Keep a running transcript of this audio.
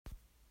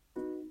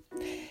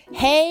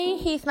Hey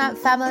Heathmap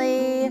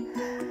family!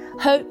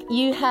 Hope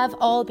you have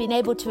all been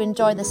able to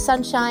enjoy the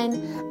sunshine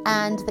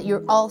and that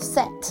you're all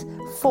set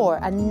for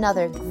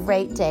another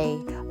great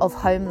day of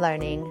home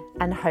learning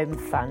and home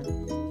fun.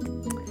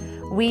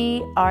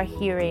 We are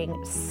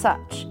hearing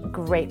such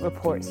great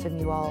reports from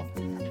you all,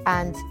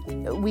 and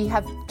we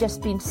have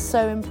just been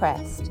so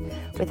impressed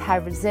with how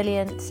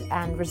resilient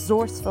and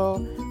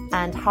resourceful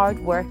and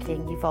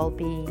hardworking you've all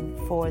been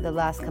for the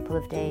last couple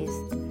of days.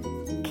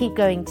 Keep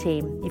going,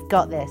 team. You've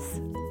got this.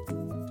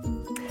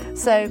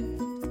 So,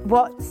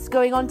 what's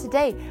going on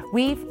today?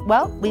 We've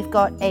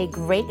got a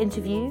great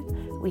interview.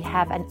 We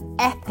have an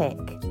epic,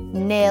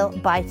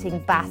 nail-biting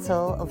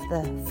battle of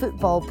the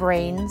football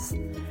brains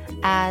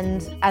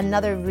and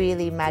another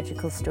really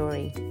magical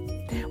story.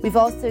 We've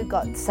also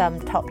got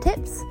some top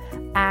tips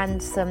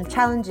and some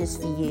challenges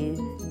for you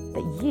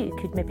that you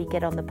could maybe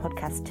get on the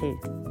podcast too.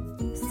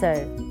 So,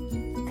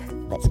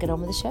 let's get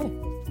on with the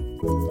show.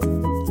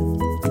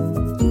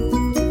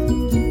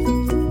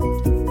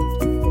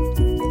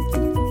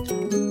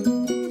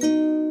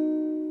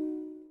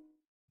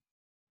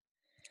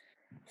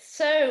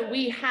 So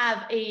we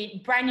have a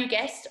brand new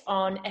guest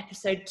on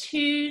episode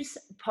 2's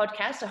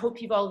podcast. I hope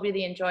you've all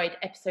really enjoyed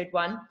episode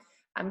 1.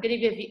 I'm going to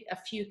give you a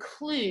few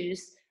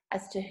clues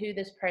as to who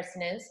this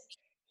person is.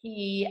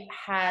 He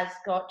has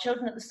got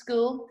children at the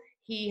school.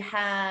 He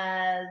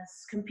has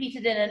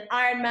competed in an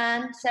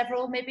Ironman,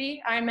 several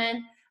maybe, Ironman,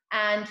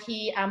 and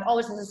he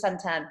always has a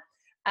suntan.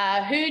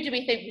 Who do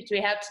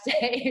we have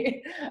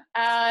today?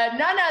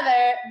 None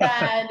other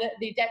than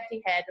the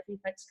deputy head of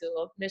Heathmap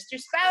School, Mr.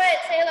 Spowett.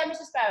 Say hello,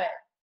 Mr. Spowett.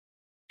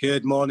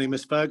 Good morning,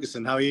 Miss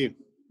Ferguson. How are you?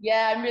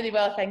 Yeah, I'm really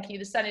well, thank you.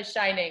 The sun is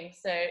shining,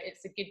 so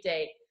it's a good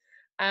day.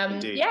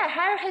 Yeah,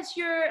 how's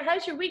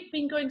your week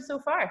been going so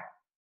far?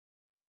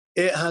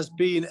 It has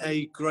been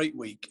a great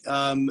week.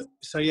 I've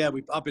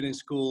been in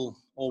school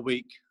all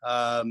week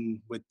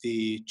with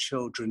the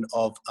children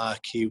of our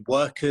key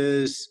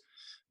workers,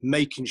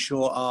 making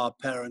sure our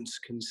parents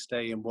can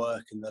stay and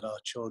work and that our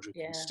children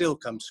can still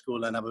come to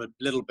school and have a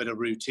little bit of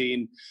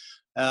routine.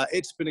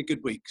 It's been a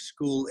good week.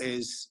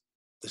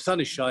 The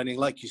sun is shining,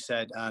 like you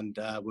said, and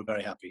we're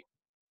very happy.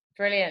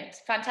 Brilliant.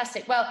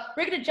 Fantastic. Well,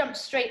 we're going to jump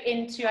straight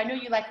into, I know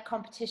you like a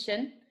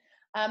competition.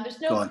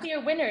 There's no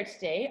clear winner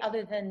today,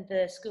 other than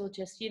the school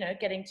just,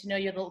 getting to know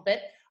you a little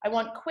bit. I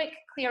want quick,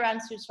 clear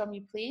answers from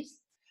you, please.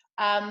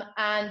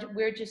 And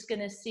we're just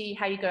going to see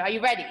how you go. Are you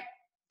ready?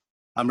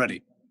 I'm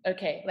ready.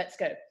 Okay, let's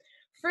go.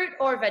 Fruit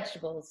or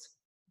vegetables?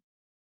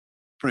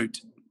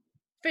 Fruit.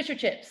 Fish or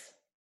chips?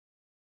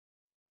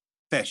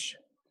 Fish.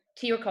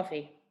 Tea or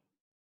coffee?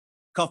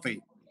 Coffee.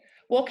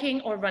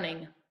 Walking or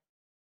running?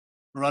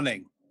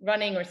 Running.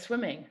 Running or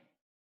swimming?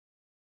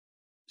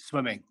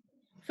 Swimming.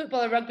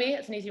 Football or rugby?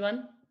 That's an easy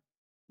one.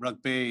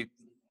 Rugby.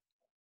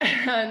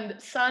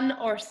 And sun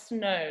or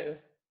snow?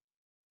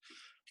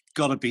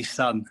 Gotta be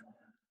sun.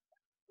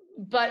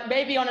 But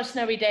maybe on a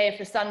snowy day, if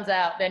the sun's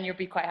out, then you'll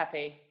be quite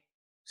happy.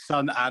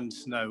 Sun and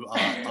snow are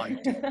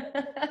ideal.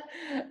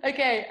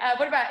 Okay,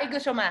 what about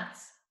English or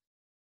maths?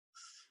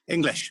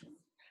 English.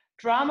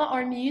 Drama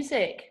or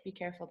music? Be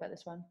careful about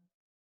this one.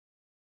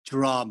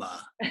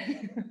 Drama.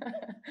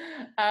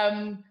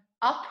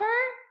 Upper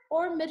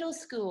or middle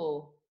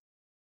school?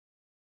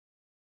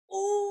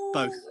 Ooh.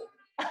 Both.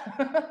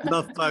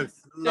 Love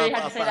both. So you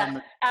had to say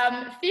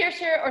that.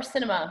 Theatre or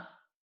cinema?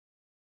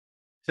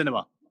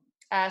 Cinema.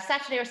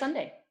 Saturday or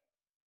Sunday?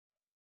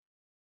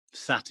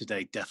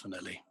 Saturday,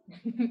 definitely.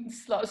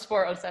 It's a lot of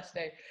sport on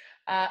Saturday.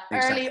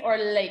 Exactly. Early or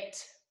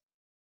late?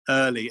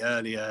 Early.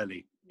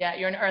 Yeah,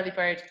 you're an early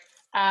bird.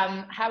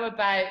 How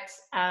about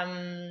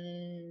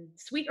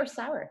sweet or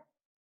sour?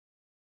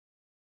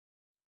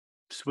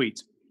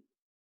 Sweet.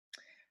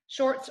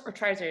 Shorts or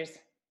trousers?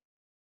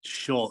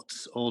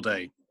 Shorts all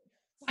day.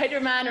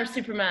 Spider-Man or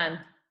Superman?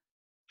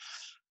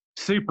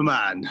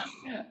 Superman.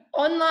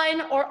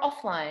 Online or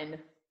offline?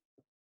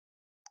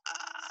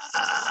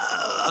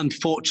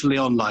 Unfortunately,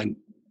 online.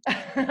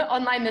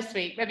 Online this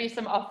week, maybe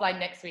some offline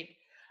next week.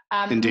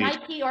 Indeed.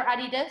 Nike or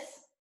Adidas?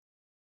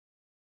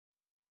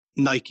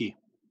 Nike.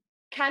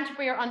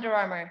 Canterbury or Under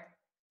Armour?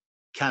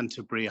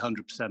 Canterbury,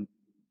 100%.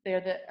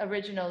 They're the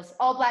originals.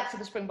 All Blacks or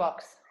the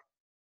Springboks?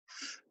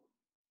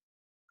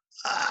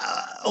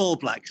 All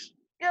Blacks.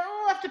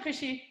 You'll have to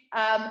push you.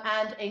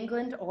 And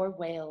England or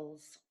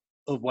Wales?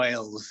 Of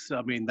Wales.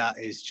 I mean, that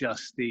is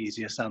just the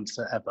easiest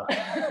answer ever.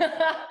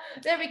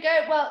 There we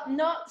go. Well,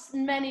 not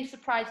many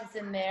surprises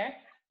in there.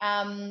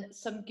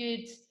 Some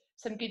good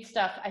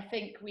stuff. I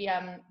think we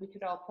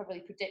could all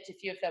probably predict a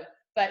few of them.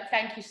 But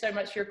thank you so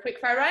much for your quick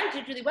fire round. You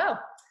did really well.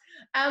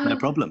 No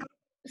problem.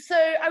 So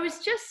I was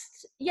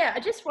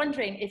just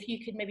wondering if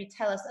you could maybe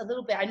tell us a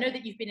little bit. I know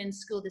that you've been in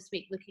school this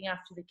week looking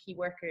after the key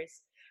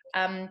workers,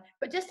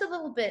 but just a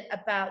little bit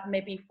about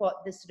maybe what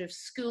the sort of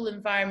school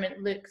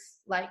environment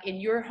looks like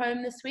in your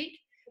home this week,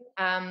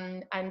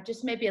 and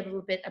just maybe a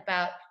little bit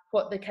about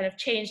what the kind of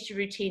change to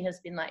routine has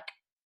been like.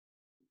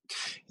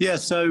 Yeah,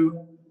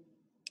 so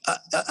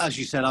As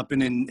you said, I've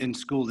been in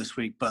school this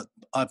week, but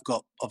I've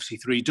got obviously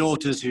 3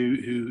 daughters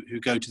who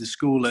go to the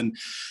school, and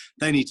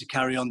they need to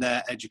carry on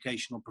their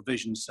educational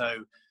provision.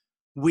 So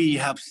we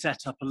have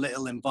set up a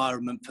little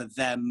environment for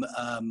them,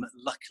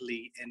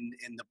 luckily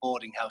in the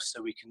boarding house,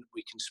 so we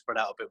can spread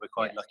out a bit. We're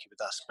quite lucky with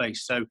that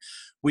space. So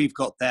we've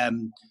got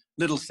them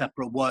little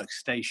separate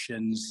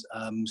workstations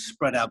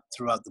spread out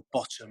throughout the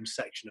bottom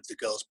section of the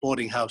girls'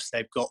 boarding house.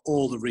 They've got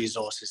all the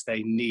resources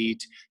they need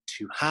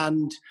to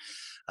hand.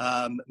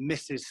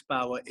 Mrs.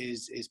 Spower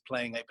is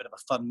playing a bit of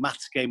a fun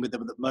maths game with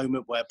them at the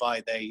moment,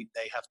 whereby they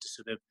have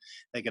to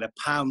they get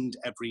 £1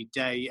 every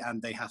day, and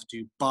they have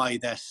to buy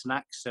their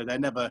snacks. So they're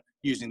never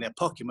using their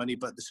pocket money,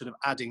 but they're sort of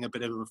adding a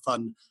bit of a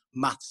fun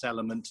maths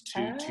element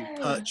to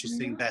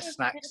purchasing their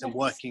snacks and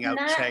working out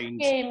change.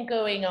 Game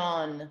going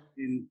on.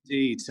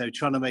 Indeed. So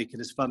trying to make it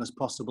as fun as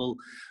possible,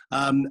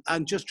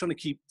 and just trying to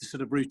keep the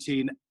sort of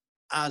routine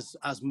as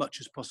much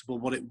as possible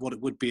what it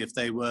would be if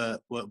they were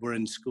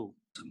in school.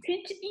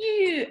 Could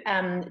you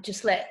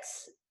just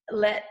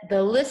let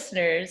the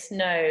listeners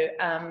know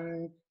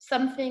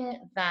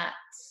something that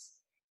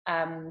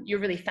you're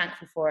really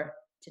thankful for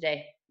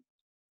today?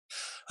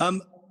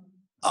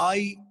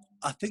 I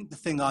think the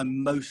thing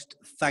I'm most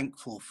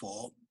thankful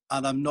for,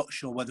 and I'm not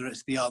sure whether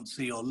it's the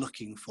answer you're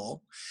looking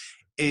for,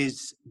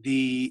 is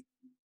the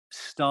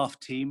staff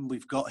team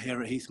we've got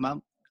here at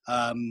Heathmount.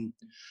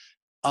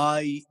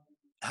 I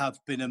have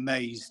been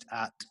amazed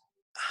at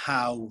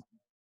how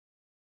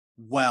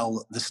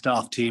well the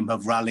staff team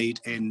have rallied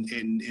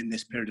in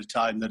this period of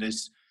time that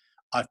is,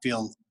 I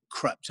feel,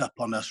 crept up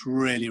on us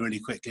really, really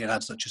quickly and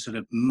had such a sort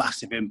of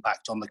massive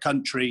impact on the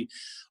country,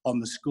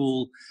 on the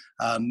school.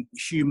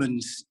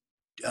 Humans,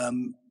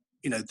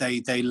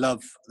 they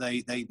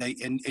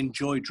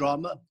enjoy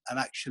drama, and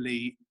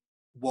actually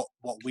what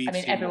we've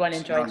seen. Everyone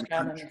enjoys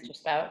drama, Mr.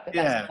 Spout, but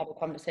that's another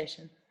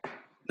conversation.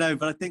 No,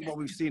 but I think what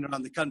we've seen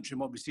around the country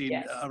and what we've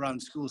seen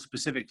around schools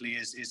specifically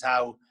is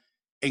how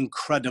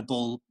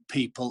incredible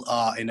people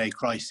are in a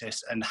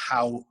crisis and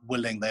how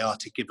willing they are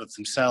to give of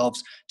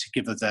themselves, to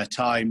give of their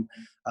time,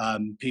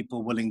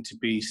 people willing to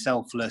be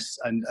selfless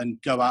and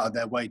go out of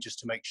their way just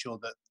to make sure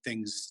that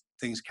things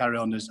carry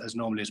on as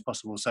normally as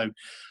possible. So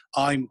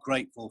I'm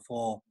grateful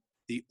for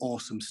the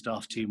awesome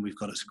staff team we've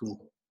got at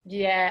school.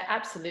 Yeah,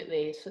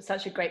 absolutely. It's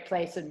such a great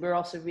place, and we're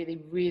also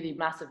really, really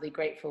massively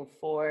grateful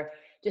for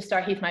just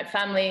our Heathmount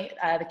family.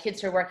 The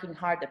kids are working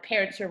hard, the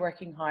parents are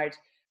working hard.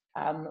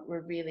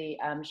 We're really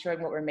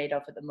showing what we're made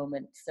of at the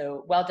moment.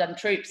 So well done,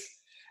 troops.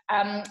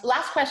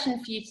 Last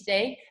question for you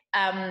today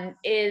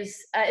is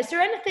there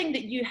anything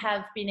that you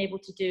have been able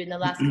to do in the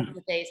last couple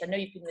of days? I know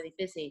you've been really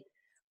busy,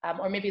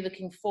 or maybe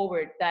looking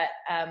forward that,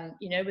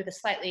 with a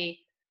slightly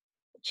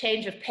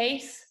change of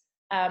pace,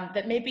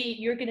 that maybe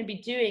you're going to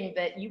be doing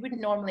that you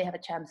wouldn't normally have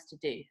a chance to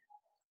do?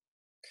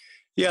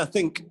 Yeah, I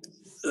think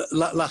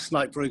last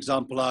night, for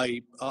example,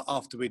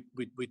 after we'd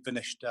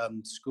finished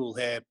school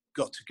here,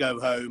 got to go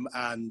home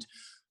and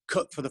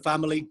cook for the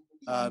family.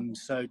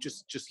 So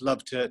just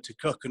love to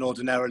cook, and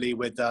ordinarily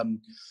with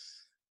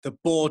the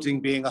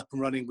boarding being up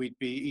and running, we'd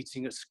be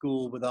eating at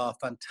school with our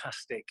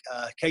fantastic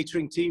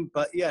catering team.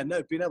 But yeah,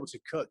 no, being able to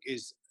cook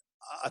is,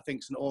 I think,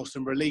 it's an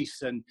awesome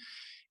release. And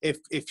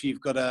if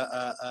you've got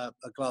a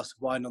glass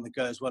of wine on the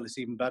go as well, it's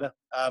even better.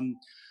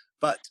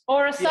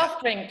 Or a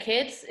soft drink,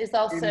 kids, is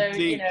also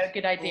a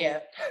good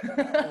idea.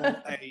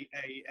 or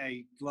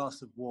a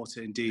glass of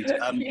water, indeed.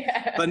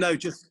 But no,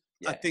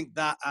 I think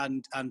that,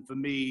 and for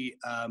me,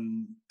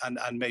 and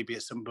maybe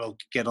it's something we'll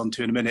get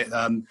onto in a minute,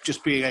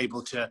 just being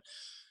able to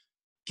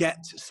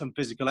get some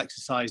physical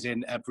exercise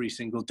in every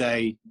single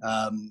day.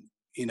 As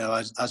you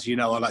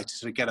know, I like to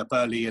sort of get up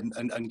early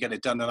and get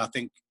it done. And I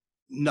think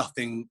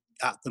nothing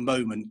at the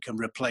moment can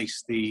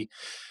replace the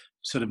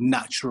sort of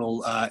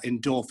natural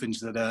endorphins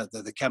that are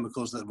the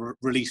chemicals that are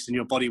released in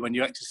your body when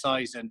you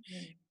exercise. And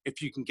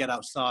if you can get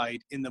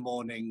outside in the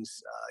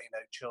mornings,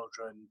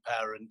 children,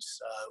 parents,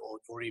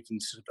 or even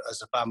sort of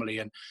as a family,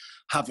 and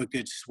have a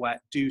good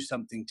sweat, do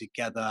something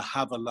together,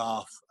 have a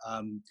laugh,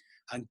 and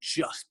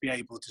just be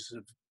able to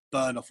sort of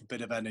burn off a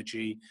bit of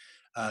energy,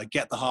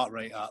 get the heart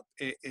rate up.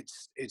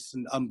 It's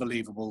an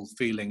unbelievable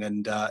feeling,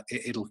 and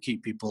it'll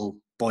keep people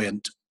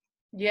buoyant.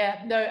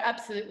 Yeah, no,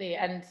 absolutely.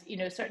 And,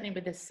 certainly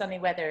with this sunny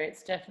weather,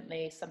 it's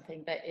definitely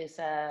something that is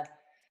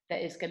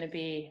going to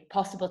be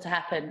possible to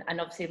happen.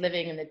 And obviously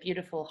living in the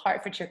beautiful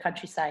Hertfordshire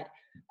countryside,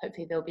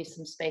 hopefully there'll be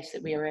some space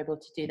that we are able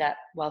to do that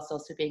whilst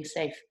also being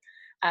safe.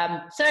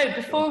 So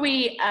before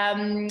we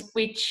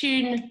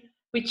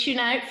tune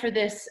out for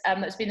this,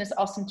 it's been this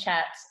awesome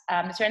chat.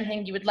 Is there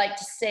anything you would like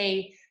to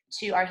say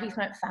to our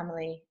Heathmount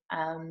family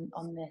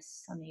on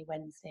this sunny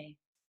Wednesday?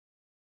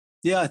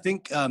 Yeah, I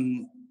think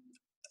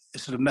a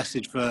sort of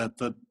message for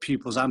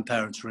pupils and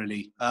parents,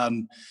 really.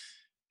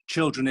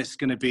 Children, it's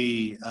going to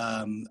be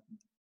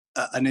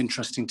an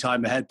interesting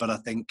time ahead, but I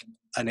think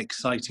an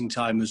exciting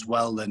time as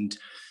well. And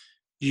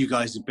you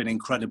guys have been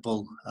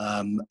incredible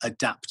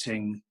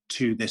adapting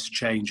to this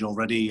change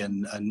already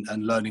and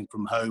learning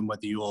from home,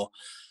 whether you're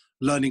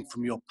learning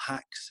from your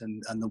packs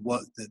and the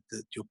work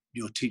that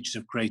your teachers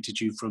have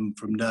created you from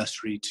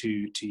nursery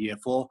to year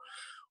 4,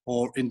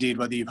 or indeed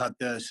whether you've had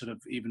the sort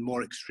of even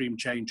more extreme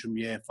change from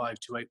year 5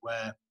 to 8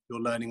 where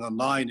you're learning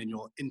online and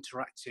you're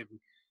interacting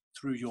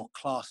through your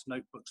class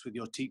notebooks with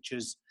your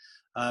teachers.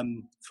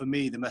 For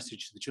me, the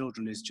message to the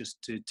children is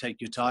just to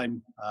take your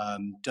time.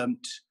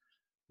 Don't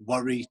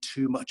worry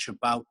too much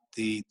about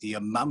the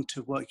amount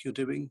of work you're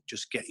doing.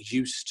 Just get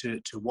used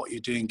to what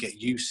you're doing, get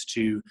used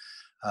to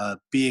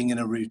being in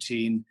a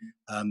routine,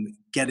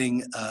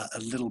 getting a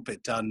little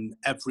bit done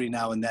every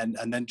now and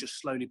then just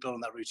slowly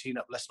building that routine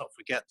up. Let's not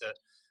forget that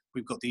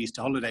we've got the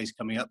Easter holidays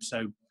coming up,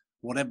 so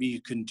whatever you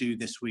can do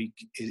this week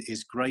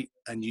is great,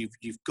 and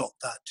you've got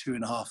that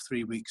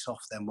 2.5-3 weeks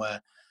off then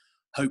where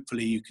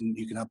hopefully you can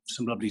have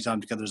some lovely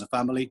time together as a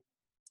family.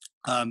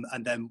 And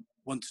then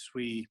once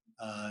we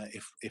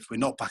if we're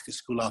not back at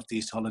school after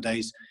these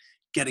holidays,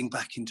 getting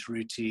back into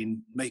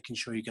routine, making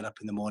sure you get up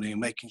in the morning,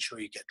 making sure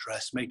you get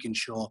dressed, making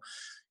sure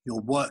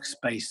your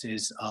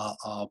workspaces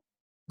are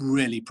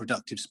really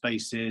productive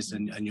spaces,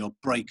 and your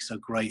breaks are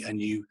great,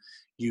 and you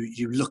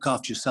look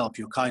after yourself,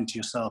 you're kind to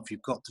yourself,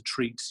 you've got the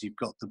treats, you've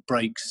got the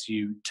breaks,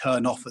 you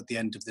turn off at the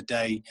end of the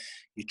day,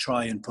 you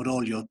try and put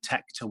all your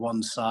tech to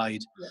one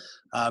side.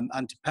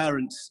 And to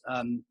parents,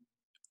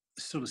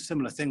 sort of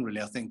similar thing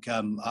really. I think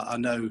I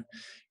know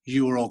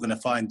you are all going to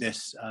find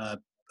this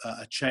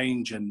a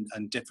change and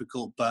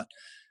difficult, but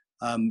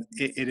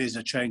it is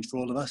a change for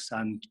all of us,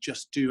 and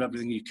just do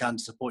everything you can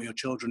to support your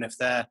children. If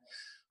they're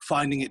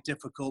finding it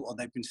difficult or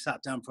they've been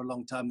sat down for a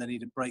long time, they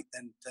need a break,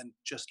 then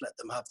just let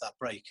them have that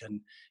break.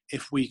 And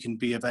if we can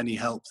be of any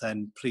help,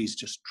 then please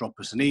just drop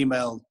us an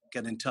email,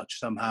 get in touch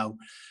somehow.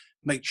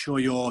 Make sure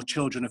your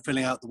children are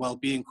filling out the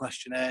wellbeing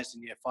questionnaires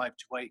in year 5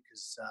 to 8,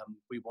 because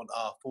we want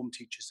our form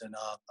teachers and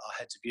our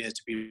heads of years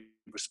to be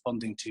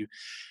responding to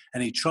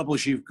any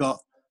troubles you've got.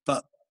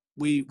 But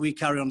we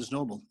carry on as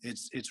normal.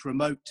 It's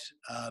remote.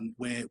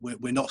 We're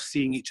not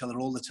seeing each other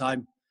all the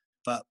time,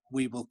 but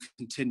we will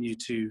continue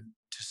to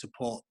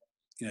support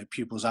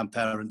pupils and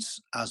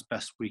parents as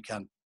best we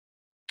can.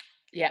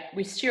 Yeah,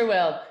 we sure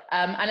will.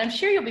 And I'm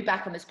sure you'll be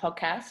back on this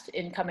podcast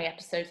in coming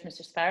episodes,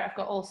 Mr. Sparrow. I've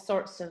got all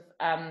sorts of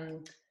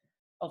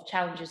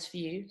challenges for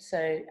you,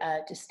 so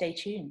just stay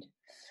tuned.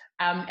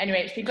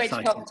 Anyway, it's been great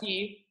to talk to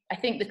you. I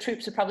think the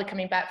troops are probably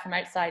coming back from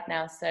outside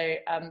now, so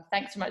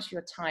thanks so much for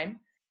your time,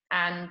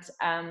 and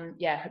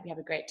I hope you have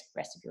a great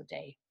rest of your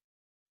day.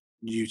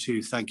 You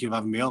too. Thank you for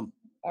having me on.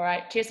 All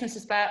right, cheers, Mr.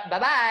 Sparrow.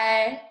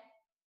 Bye-bye.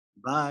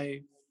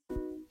 Bye.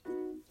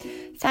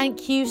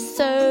 Thank you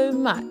so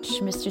much,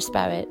 Mr.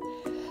 Sparrow.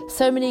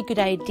 So many good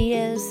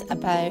ideas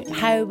about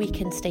how we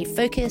can stay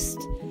focused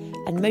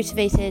and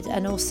motivated,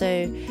 and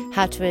also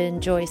how to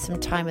enjoy some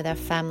time with our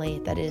family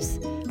that is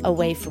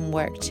away from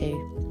work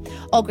too.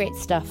 All great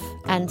stuff,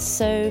 and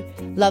so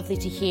lovely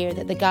to hear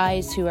that the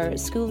guys who are at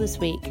school this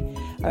week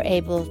are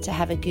able to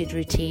have a good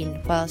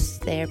routine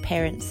whilst their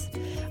parents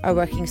are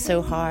working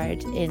so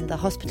hard in the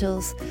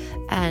hospitals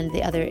and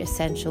the other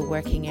essential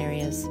working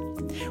areas.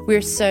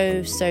 We're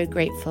so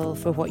grateful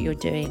for what you're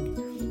doing.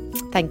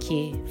 Thank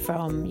you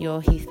from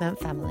your Heathmount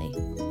family.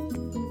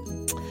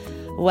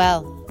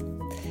 Well,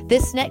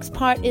 this next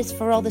part is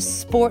for all the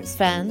sports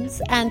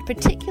fans, and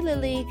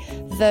particularly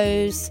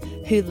those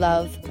who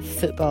love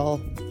football.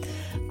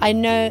 I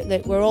know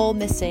that we're all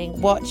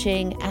missing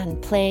watching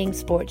and playing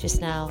sport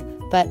just now,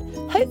 but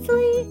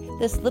hopefully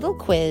this little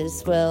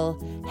quiz will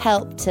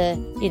help to,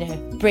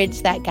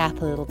 bridge that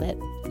gap a little bit.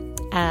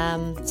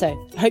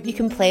 So I hope you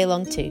can play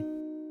along too.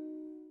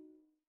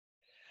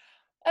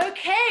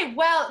 Okay,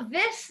 well,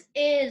 this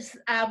is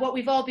what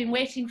we've all been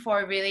waiting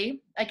for,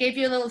 really. I gave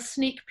you a little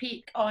sneak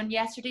peek on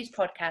yesterday's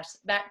podcast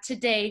that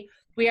today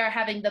we are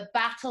having the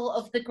Battle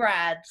of the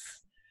Grads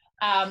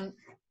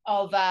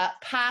of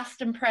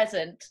past and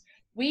present.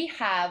 We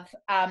have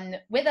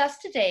with us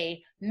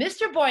today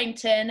Mr.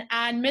 Boynton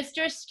and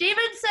Mr.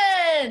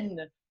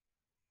 Stevenson.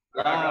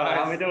 Hi,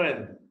 how are we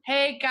doing?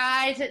 Hey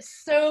guys,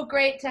 it's so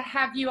great to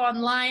have you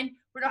online.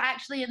 We're not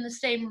actually in the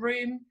same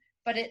room,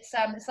 but it's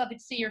lovely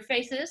to see your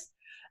faces.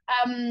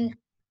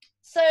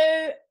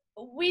 So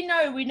we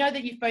know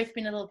that you've both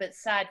been a little bit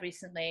sad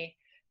recently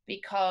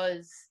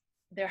because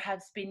there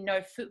has been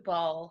no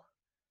football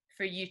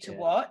for you to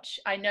watch.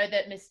 I know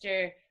that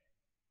Mr.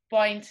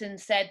 Boynton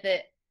said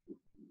that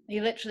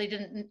you literally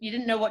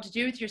didn't know what to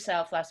do with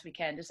yourself last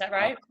weekend. Is that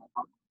right?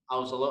 I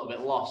was a little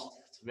bit lost,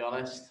 to be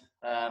honest.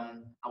 I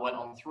went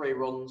on 3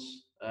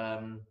 runs,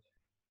 2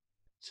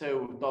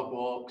 dog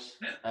walks.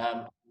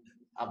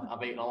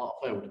 I've eaten a lot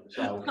of food.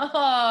 So.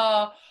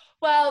 Oh,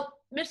 well,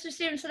 Mr.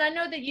 Stevenson, I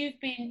know that you've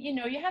been,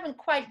 you haven't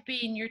quite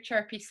been your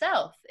chirpy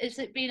self. Has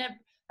it been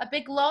a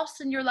big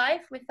loss in your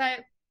life without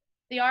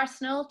the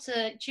Arsenal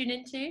to tune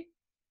into?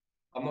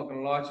 I'm not going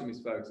to lie to you,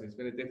 Miss Ferguson. It's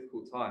been a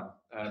difficult time.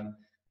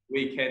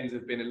 Weekends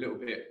have been a little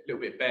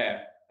bit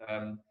bare.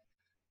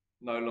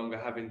 No longer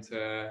having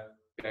to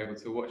be able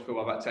to watch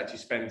football. I've had to actually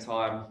spend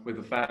time with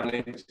the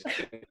family. It's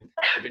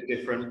a bit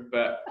different,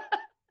 but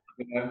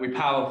we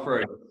power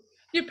through.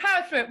 You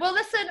power through it. Well,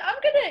 listen, I'm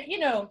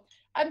gonna,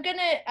 we're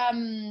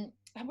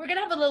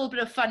gonna have a little bit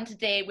of fun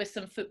today with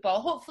some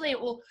football. Hopefully, it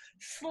will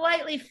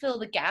slightly fill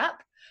the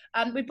gap.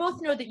 We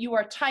both know that you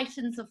are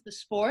titans of the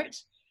sport.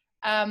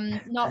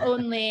 Not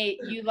only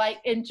you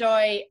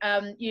enjoy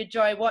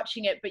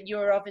watching it, but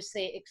you're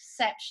obviously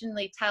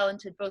exceptionally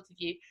talented, both of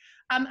you.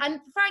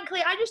 And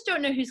frankly, I just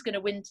don't know who's going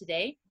to win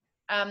today.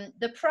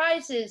 The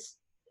prize is,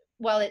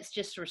 well, it's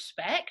just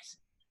respect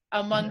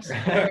amongst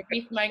the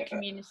Reefmount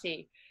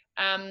community.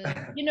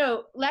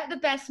 Let the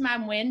best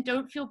man win.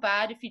 Don't feel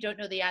bad if you don't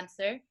know the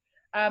answer.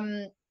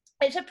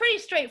 It's a pretty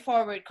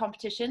straightforward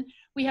competition.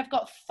 We have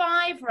got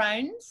 5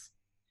 rounds,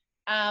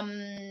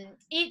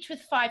 each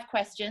with 5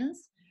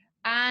 questions.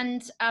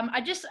 And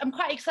I'm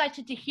quite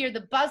excited to hear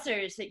the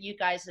buzzers that you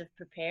guys have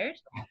prepared.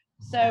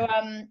 So,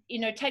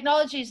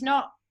 technology is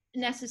not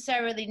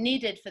necessarily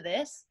needed for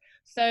this.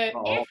 So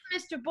if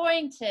Mr.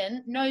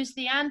 Boyington knows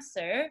the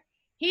answer,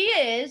 he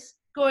is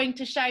going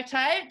to shout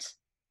out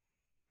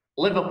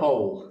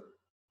Liverpool.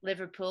 We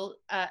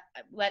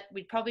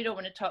probably don't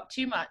want to talk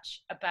too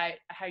much about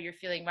how you're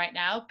feeling right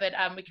now, but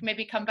we can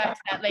maybe come back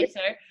to that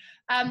later.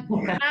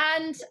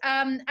 And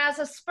as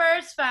a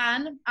Spurs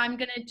fan, I'm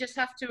going to just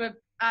have to,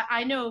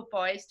 I know,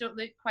 boys, don't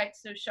look quite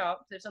so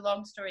shocked. There's a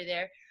long story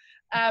there.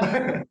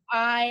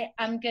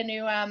 I'm going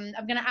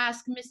to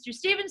ask Mr.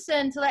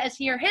 Stevenson to let us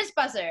hear his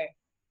buzzer.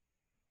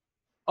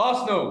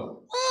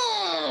 Arsenal.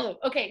 Oh,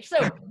 okay, so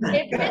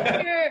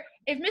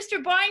if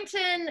Mr.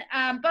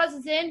 Boyington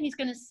buzzes in, he's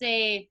going to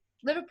say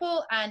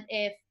Liverpool, and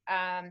if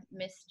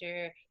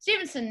Mr.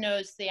 Stevenson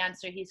knows the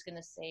answer, he's going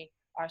to say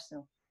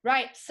Arsenal.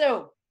 Right,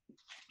 so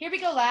here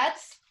we go,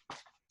 lads.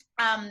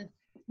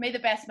 May the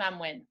best man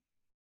win.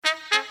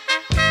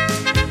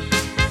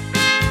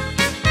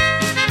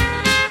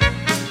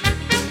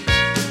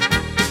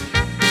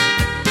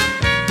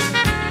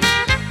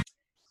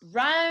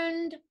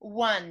 Round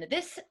 1.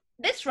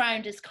 This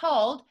round is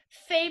called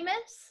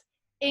Famous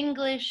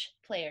English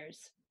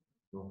Players.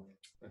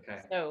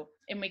 Okay. So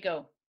in we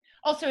go.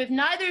 Also, if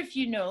neither of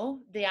you know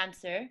the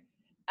answer,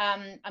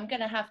 I'm going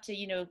to have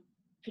to,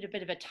 put a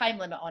bit of a time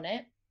limit on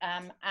it.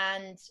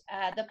 And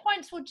the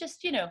points will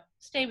just,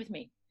 stay with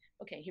me.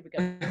 Okay, here we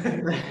go.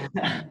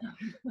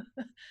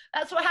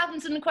 That's what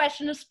happens in the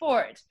question of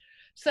sport.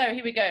 So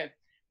here we go.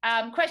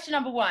 Question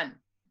number 1.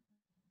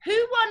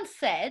 Who once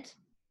said,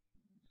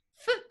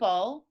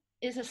 football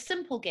is a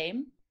simple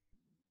game.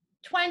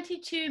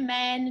 22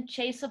 men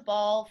chase a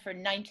ball for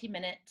 90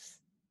 minutes.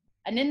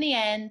 And in the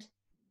end,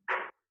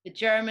 the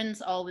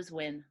Germans always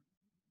win.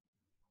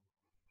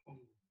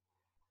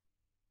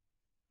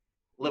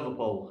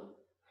 Liverpool.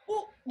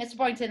 Oh, Mr.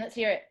 Boyington, let's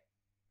hear it.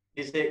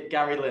 Is it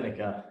Gary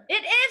Lineker?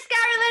 It is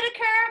Gary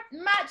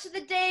Lineker. Match of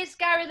the day is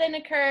Gary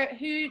Lineker.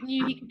 Who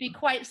knew he could be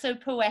quite so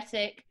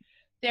poetic?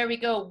 There we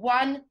go.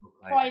 1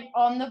 point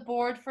on the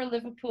board for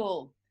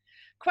Liverpool.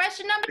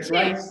 Question number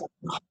 2.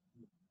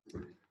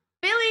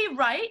 Billy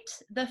Wright,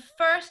 the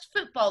first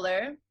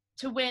footballer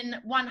to win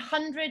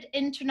 100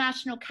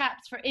 international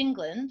caps for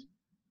England,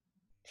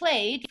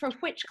 played for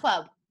which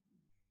club?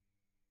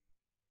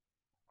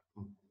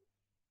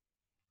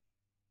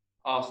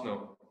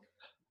 Arsenal.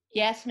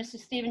 Yes, Mr.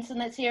 Stevenson,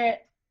 let's hear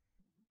it.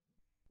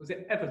 Was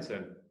it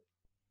Everton?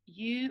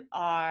 You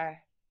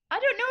are, I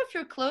don't know if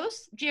you're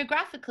close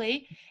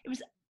geographically. It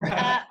was,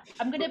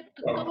 I'm going to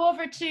go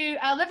over to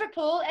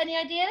Liverpool. Any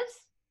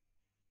ideas?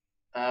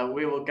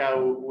 We will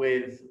go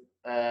with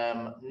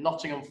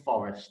Nottingham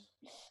Forest.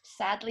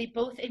 Sadly,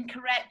 both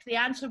incorrect. The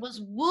answer was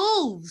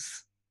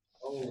Wolves.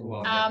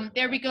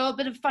 There we go. A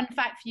bit of fun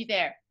fact for you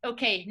there.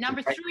 Okay,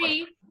 number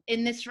 3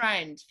 in this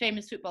round,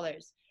 famous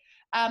footballers.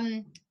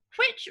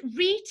 Which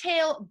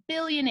retail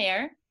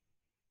billionaire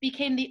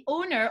became the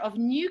owner of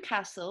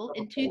Newcastle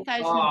in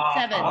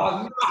 2007?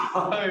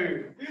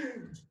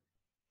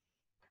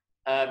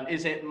 No.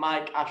 Is it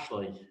Mike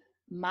Ashley?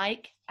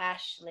 Mike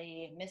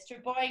Ashley.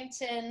 Mr.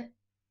 Boyington,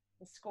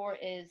 the score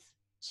is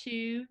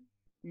 2-0.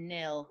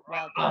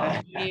 Well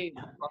done, you.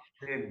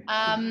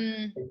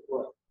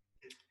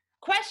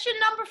 Question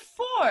number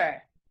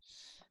 4.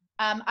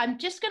 I'm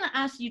just going to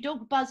ask you,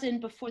 don't buzz in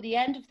before the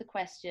end of the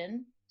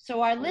question,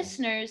 so our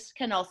listeners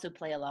can also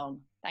play along.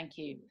 Thank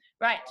you.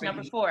 Right,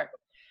 number 4.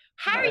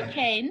 Harry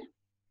Kane,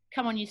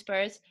 come on you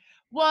Spurs,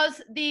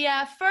 was the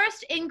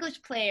first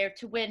English player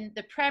to win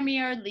the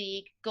Premier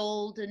League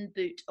Golden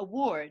Boot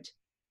Award.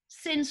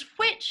 Since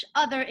which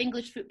other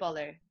English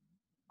footballer?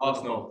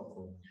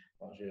 Arsenal.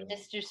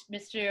 Mr.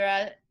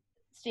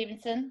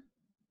 Stevenson?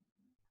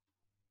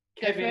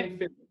 Kevin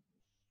Phillips.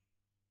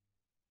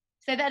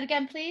 Say that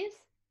again, please.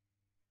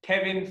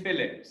 Kevin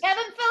Phillips.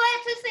 Kevin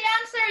Phillips is the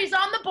answer. He's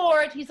on the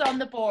board. He's on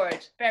the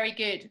board. Very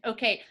good.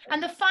 Okay.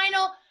 And the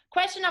final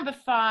question, number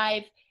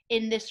 5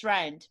 in this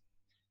round.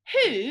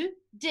 Who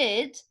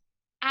did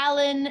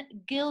Alan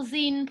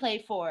Gilzean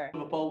play for?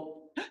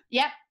 Liverpool.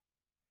 Yep.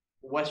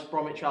 West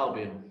Bromwich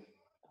Albion.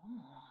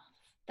 Oh,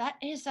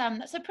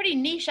 that's a pretty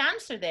niche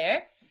answer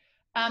there.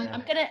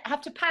 I'm going to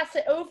have to pass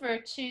it over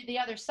to the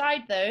other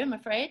side, though, I'm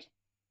afraid.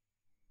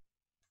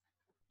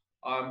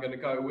 I'm going to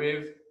go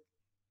with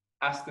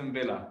Aston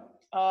Villa.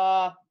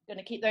 Going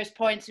to keep those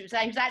points. He was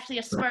actually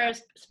a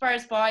Spurs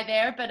boy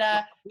there, but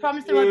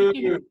promise there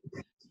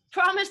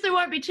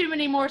won't be too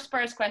many more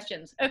Spurs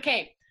questions.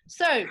 Okay,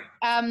 so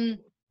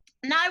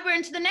now we're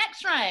into the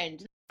next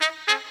round.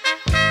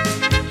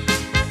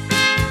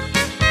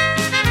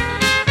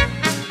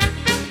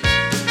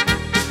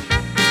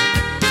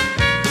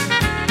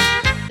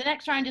 The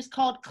next round is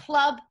called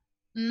Club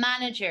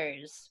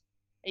Managers.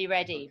 Are you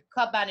ready?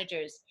 Club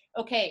Managers.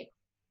 Okay,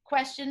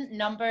 question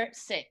number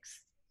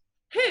 6.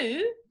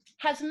 Who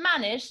has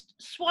managed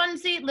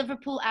Swansea,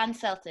 Liverpool and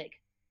Celtic?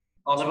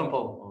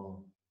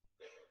 Liverpool.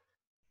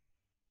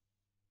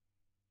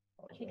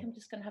 I think I'm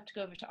just going to have to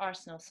go over to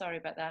Arsenal. Sorry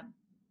about that.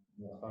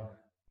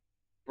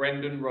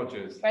 Brendan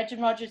Rodgers. Brendan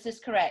Rodgers is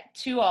correct.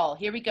 2-2.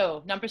 Here we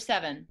go. Number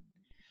 7.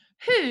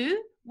 Who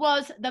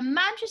was the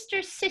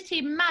Manchester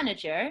City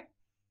manager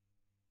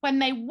when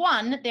they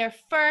won their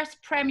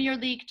first Premier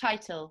League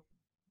title?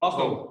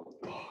 Arsenal.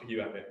 Oh,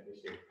 you have it.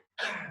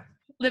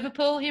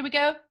 Liverpool. Here we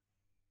go.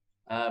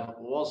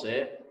 Was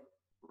it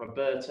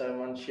Roberto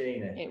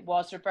Mancini? It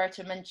was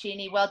Roberto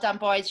Mancini. Well done,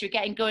 boys. You're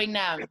getting going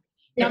now.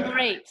 Number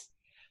 8.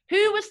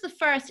 Who was the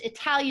first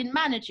Italian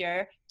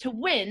manager to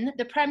win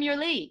the Premier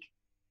League?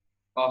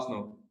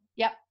 Arsenal.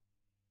 Yep.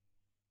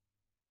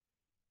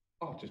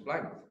 Oh, just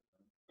blank.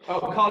 Oh,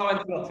 Carlo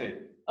Ancelotti.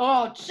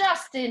 Oh,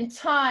 just in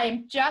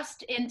time.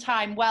 Just in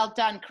time. Well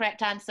done.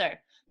 Correct answer.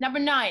 Number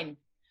 9.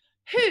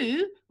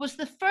 Who was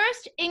the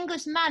first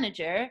English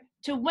manager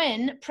to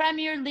win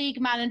Premier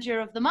League Manager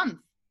of the Month?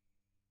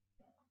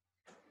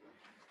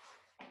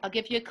 I'll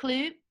give you a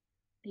clue.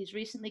 He's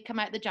recently come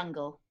out of the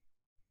jungle.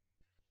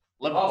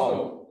 Liverpool.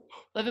 Arsenal.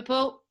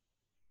 Liverpool.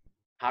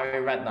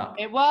 Harry Redknapp.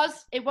 It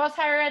was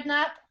Harry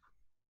Redknapp.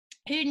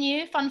 Who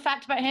knew? Fun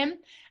fact about him.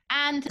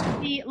 And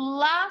the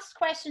last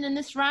question in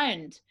this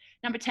round,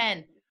 number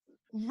 10.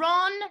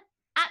 Ron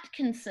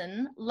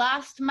Atkinson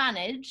last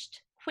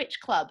managed which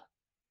club?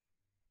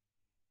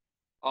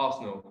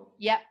 Arsenal.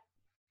 Yep.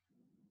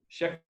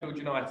 Sheffield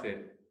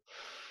United.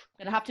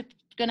 Gonna have to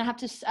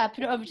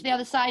put it over to the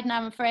other side now,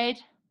 I'm afraid.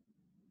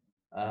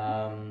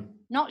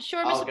 Not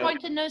sure Mr.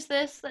 Boynton knows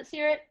this. Let's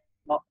hear it.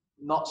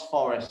 Notts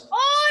Forest.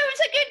 Oh, it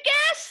was a good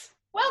guess.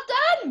 Well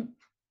done.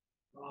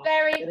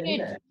 Very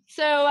good.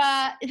 So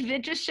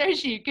it just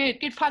shows you.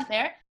 Good punt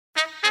there.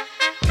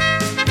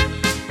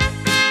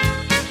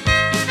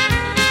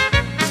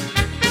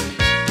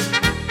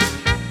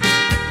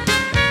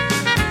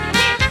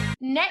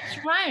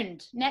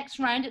 Next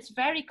round. It's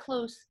very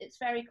close. It's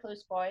very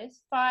close,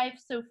 boys. 5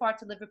 so far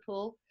to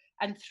Liverpool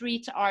and 3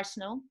 to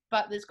Arsenal.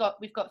 But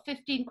we've got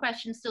 15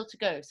 questions still to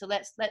go. So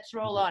let's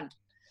roll on.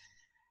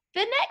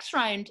 The next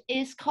round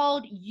is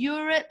called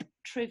Europe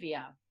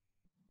Trivia.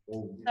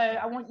 So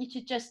I want you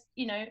to just,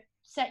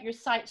 set your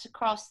sights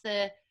across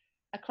the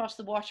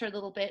water a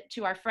little bit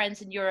to our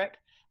friends in Europe,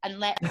 and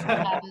let's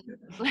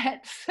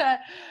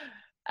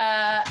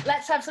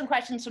have some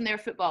questions from their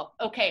football.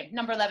 Okay,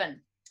 number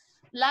 11.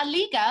 La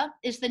Liga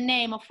is the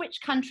name of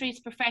which country's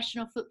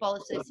professional football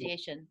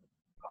association?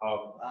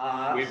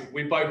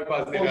 We both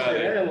buzzed in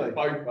early.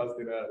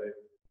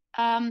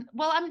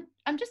 Well,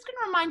 I'm just going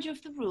to remind you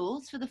of the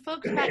rules for the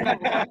folks back home.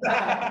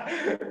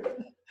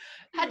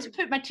 Had to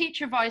put my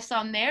teacher voice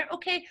on there.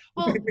 Okay,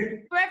 well,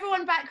 for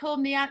everyone back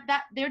home,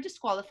 they're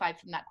disqualified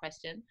from that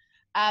question.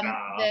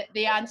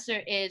 The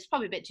answer is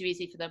probably a bit too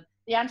easy for them.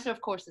 The answer,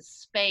 of course, is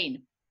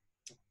Spain.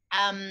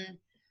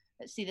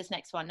 Let's see this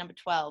next one, number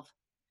 12.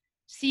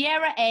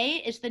 Sierra A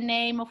is the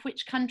name of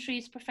which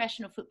country's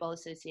professional football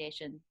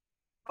association?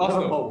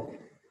 Arsenal.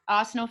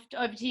 Arsenal,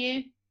 over to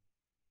you.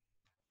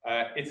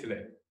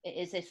 Italy. It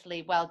is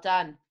Italy. Well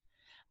done.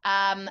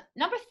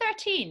 Number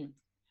 13.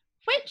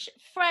 Which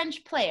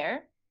French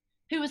player,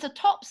 who was a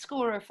top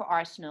scorer for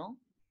Arsenal,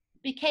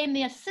 became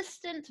the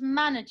assistant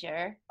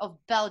manager of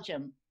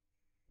Belgium?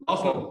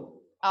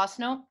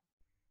 Arsenal.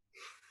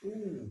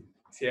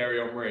 Thierry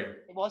Henry.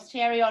 It was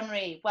Thierry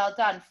Henry. Well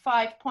done.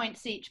 5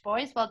 points each,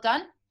 boys. Well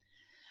done.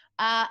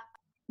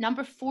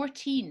 Number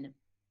 14.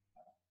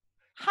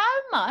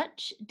 How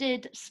much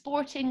did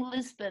Sporting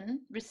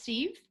Lisbon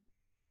receive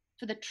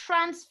for the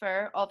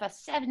transfer of a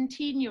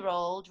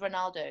 17-year-old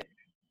Ronaldo?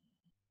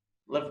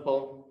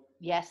 Liverpool.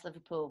 Yes,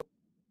 Liverpool.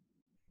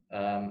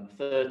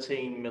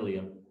 13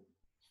 million.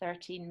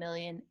 13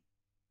 million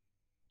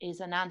is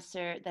an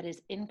answer that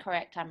is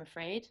incorrect, I'm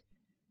afraid.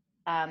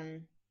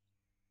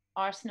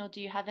 Arsenal,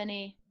 do you have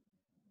any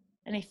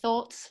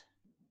thoughts?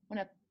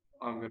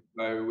 I'm going to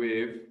go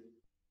with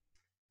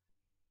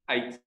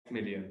 8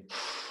 million.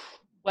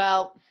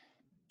 Well,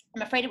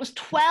 I'm afraid it was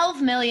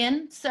 12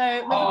 million.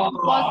 So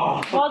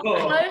was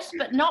close,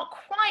 but not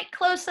quite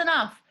close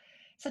enough.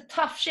 It's a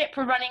tough ship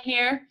we're running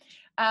here.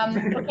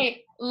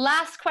 Okay,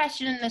 last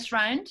question in this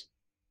round.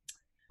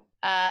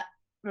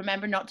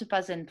 Remember not to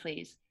buzz in,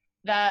 please.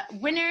 The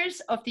winners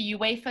of the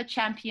UEFA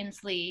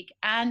Champions League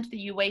and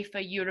the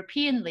UEFA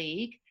European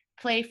League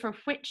play for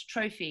which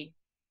trophy?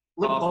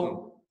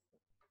 Liverpool.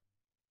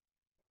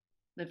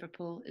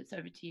 Liverpool, it's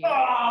over to you.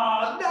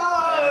 Oh,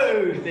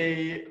 no!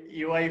 The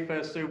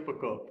UEFA Super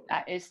Cup.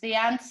 That is the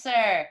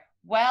answer.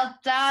 Well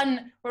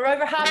done. We're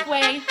over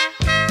halfway.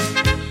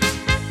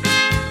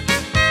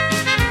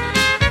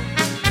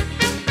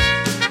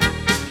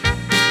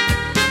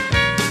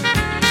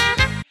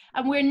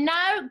 And we're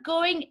now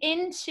going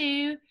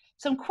into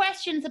some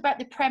questions about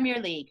the Premier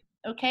League.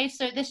 Okay,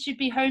 so this should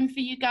be home for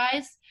you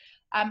guys.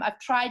 I've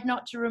tried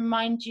not to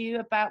remind you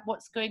about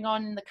what's going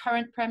on in the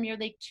current Premier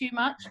League too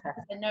much,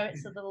 because I know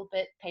it's a little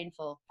bit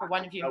painful for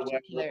one of you in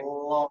particular. We're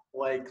a long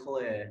way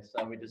clear,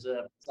 so we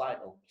deserve the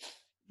title.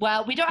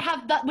 Well, we don't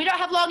have that. We don't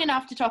have long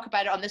enough to talk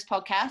about it on this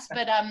podcast,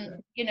 but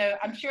you know,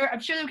 I'm sure we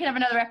can have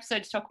another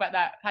episode to talk about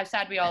that. How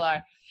sad we all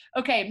are.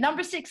 Okay,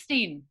 number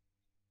 16.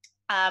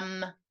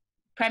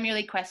 Premier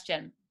League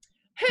question: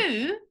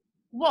 who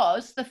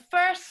was the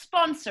first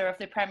sponsor of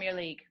the Premier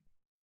League?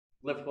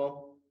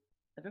 Liverpool.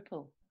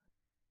 Liverpool.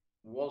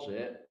 Was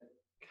it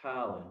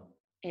Carling?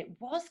 It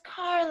was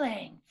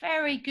Carling.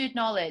 Very good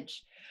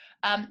knowledge.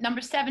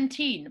 Number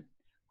 17.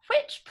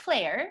 Which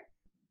player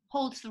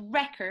holds the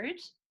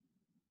record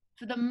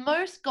for the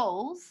most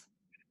goals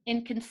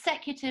in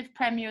consecutive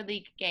Premier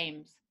League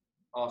games?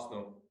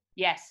 Arsenal.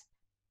 Yes.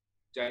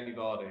 Jamie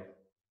Vardy.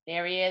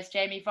 There he is,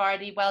 Jamie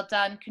Vardy. Well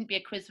done. Couldn't be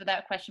a quiz without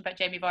a question about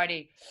Jamie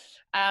Vardy.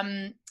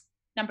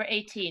 Number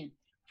 18.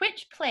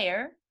 Which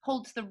player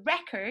holds the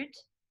record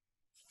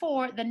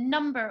for the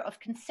number of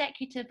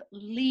consecutive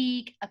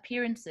league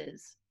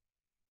appearances?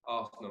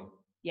 Arsenal.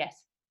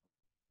 Yes.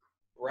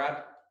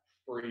 Brad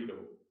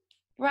Friedel.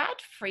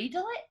 Brad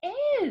Friedel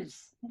it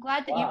is. I'm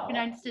glad that you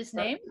pronounced his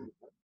name.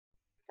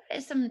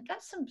 That's some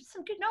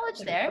good knowledge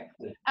there.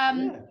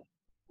 A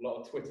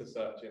lot of Twitter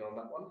searching on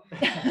that one.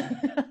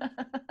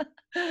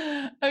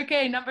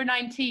 Okay, number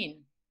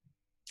 19.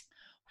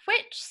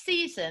 Which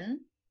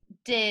season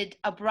did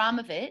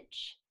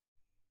Abramovich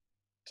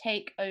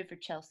take over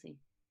Chelsea?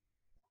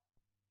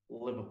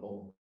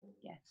 Liverpool.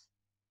 Yes.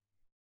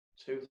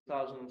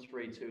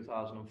 2003,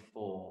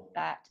 2004.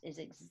 That is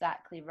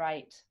exactly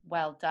right.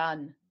 Well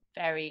done.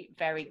 Very,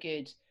 very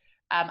good.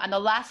 And the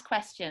last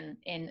question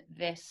in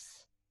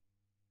this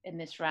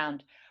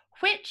round: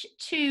 which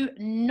two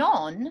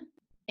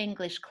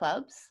non-English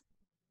clubs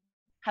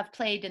have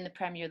played in the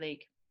Premier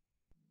League?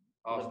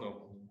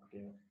 Arsenal.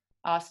 Yeah.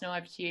 Arsenal,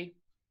 over to you.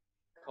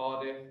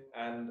 Cardiff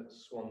and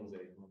Swansea.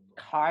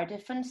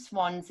 Cardiff and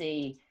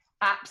Swansea.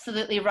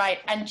 Absolutely right.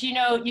 And you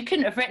know, you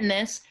couldn't have written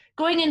this.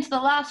 Going into the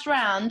last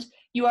round,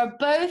 you are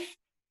both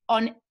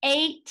on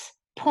 8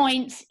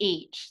 points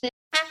each.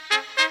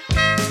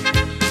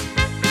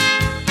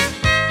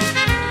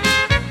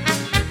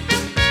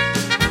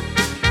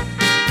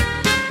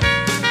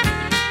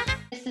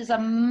 This is a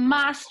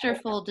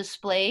masterful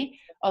display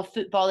of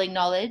footballing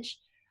knowledge.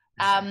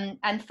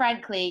 And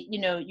frankly, you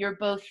know, you're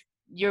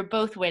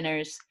both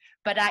winners,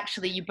 but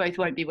actually you both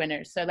won't be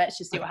winners. So let's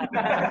just see what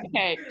happens.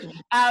 Okay.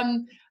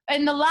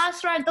 In the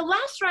last round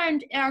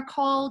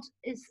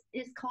is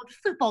called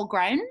Football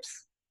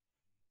Grounds.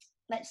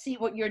 Let's see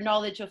what your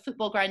knowledge of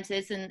football grounds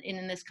is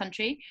in this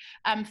country.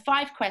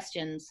 5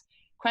 questions.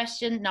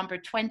 Question number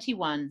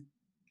 21.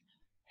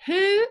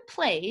 Who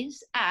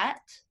plays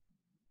at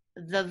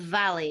the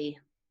Valley?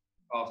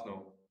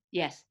 Arsenal.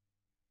 Yes.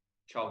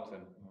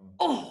 Charlton.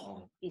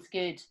 Oh, he's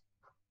good.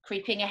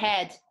 Creeping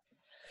ahead.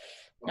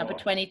 Number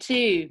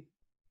 22.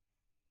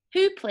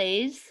 Who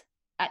plays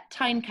at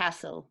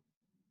Tynecastle?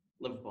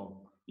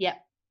 Liverpool.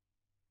 Yep.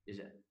 Is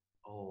it?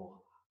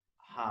 Oh,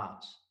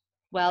 Hearts.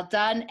 Well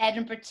done,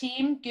 Edinburgh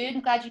team. Good.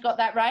 I'm glad you got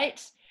that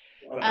right.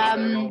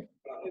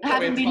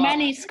 Haven't been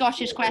many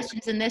Scottish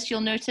questions in this,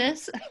 you'll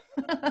notice.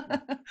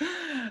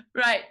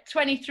 Right,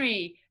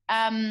 23.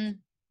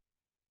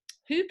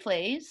 Who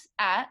plays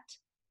at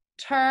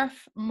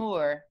Turf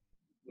Moor?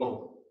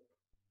 Oh.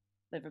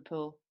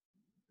 Liverpool.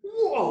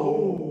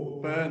 Whoa!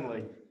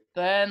 Burnley.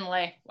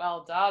 Burnley.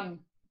 Well done.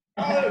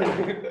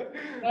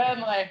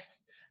 Burnley.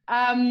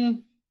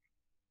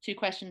 2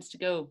 questions to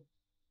go.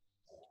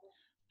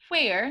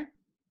 Where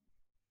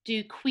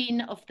do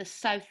Queen of the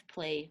South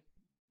play?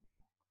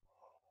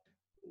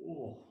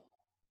 Oh.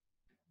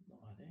 No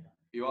idea.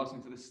 You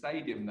asking for the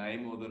stadium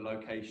name or the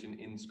location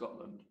in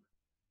Scotland?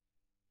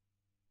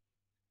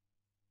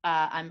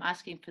 I'm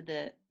asking for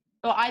the...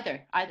 Oh,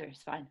 either. Either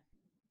is fine.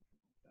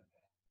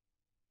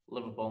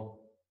 Liverpool.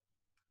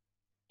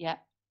 Yeah.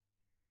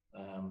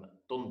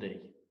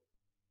 Dundee.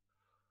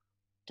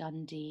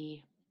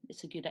 Dundee.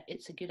 It's a good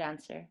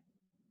answer.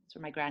 That's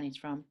where my granny's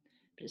from,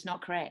 but it's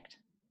not correct.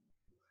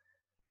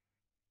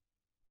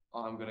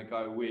 I'm going to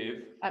go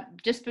with...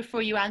 Just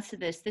before you answer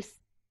this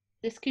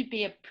could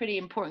be a pretty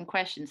important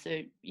question,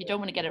 so you don't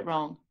want to get it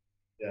wrong.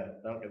 Yeah,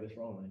 don't get this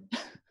wrong,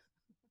 mate.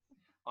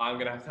 I'm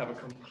going to have a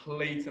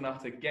complete and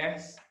utter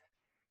guess.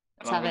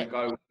 And Let's I'm have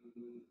going to go with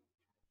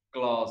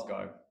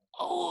Glasgow.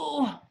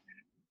 Oh!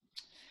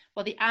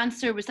 Well, the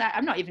answer was that,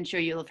 I'm not even sure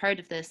you'll have heard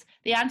of this.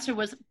 The answer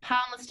was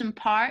Palmerston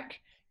Park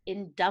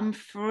in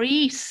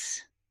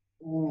Dumfries.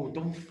 Oh,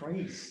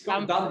 Dumfries.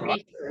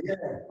 Dumfries. Yeah,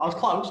 I was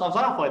close. I was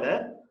halfway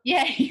there.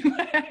 Yeah, you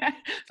were.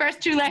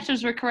 First 2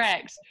 letters were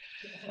correct.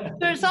 So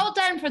it's all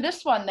down for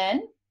this one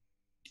then.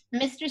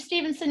 Mr.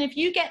 Stevenson, if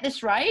you get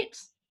this right,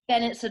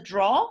 then it's a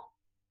draw.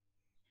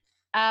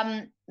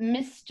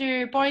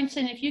 Mr.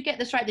 Boynton, if you get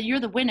this right, then you're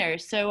the winner.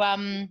 So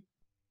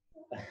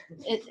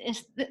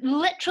it's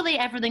literally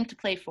everything to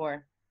play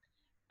for.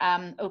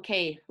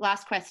 Okay,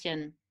 last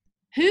question.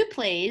 Who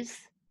plays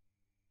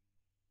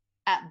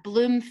at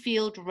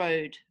Bloomfield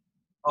Road?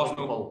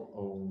 Arsenal.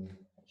 Oh,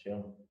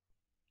 sure.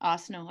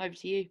 Arsenal, over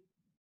to you.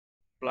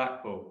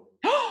 Blackpool.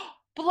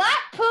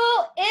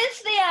 Blackpool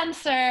is the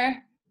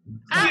answer.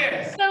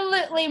 Yes.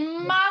 Absolutely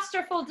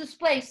masterful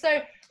display.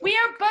 So we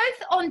are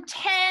both on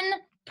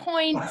 10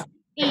 points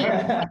each.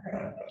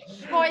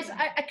 Boys,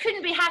 I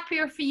couldn't be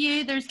happier for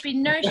you. There's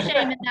been no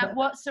shame in that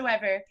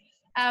whatsoever.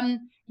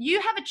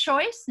 You have a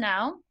choice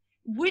now.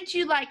 Would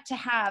you like to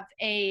have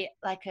a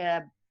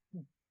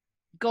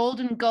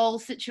golden goal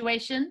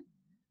situation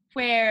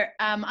where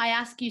I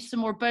ask you some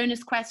more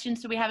bonus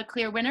questions so we have a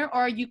clear winner,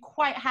 or are you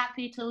quite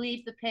happy to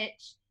leave the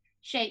pitch,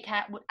 shake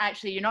hand?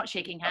 Actually, you're not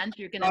shaking hands.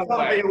 You're gonna. There's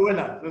got to be a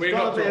winner. We're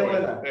not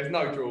drawing. There's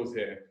no draws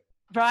here.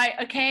 Right.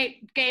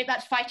 Okay, Gabe.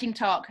 That's fighting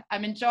talk.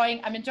 I'm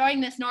enjoying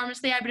this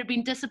enormously. I would have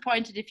been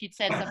disappointed if you'd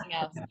said something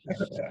else.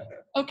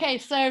 Okay,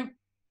 so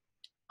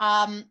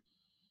I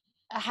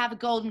have a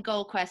golden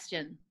goal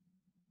question,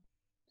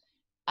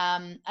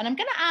 and I'm going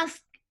to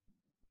ask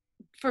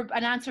for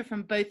an answer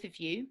from both of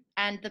you,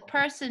 and the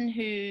person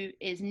who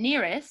is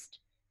nearest,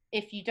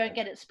 if you don't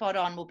get it spot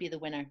on, will be the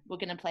winner. We're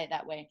going to play it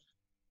that way.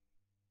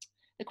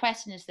 The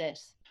question is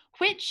this: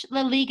 which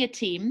La Liga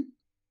team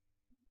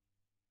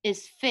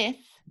is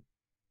 5th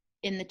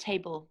in the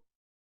table?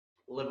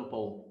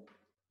 Liverpool.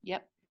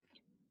 Yep.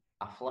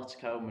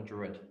 Atletico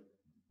Madrid.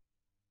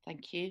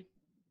 Thank you.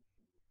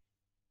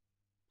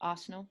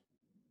 Arsenal.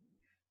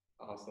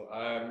 I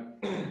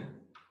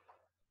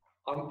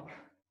know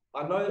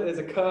that there's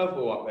a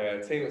curveball up there,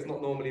 a team that's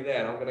not normally there,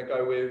 and I'm going to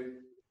go with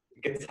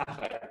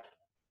Getafe.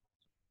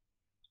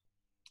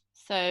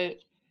 So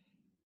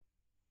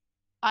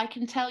I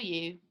can tell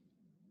you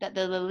that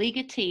the La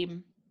Liga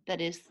team that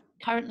is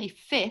currently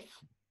 5th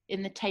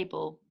in the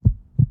table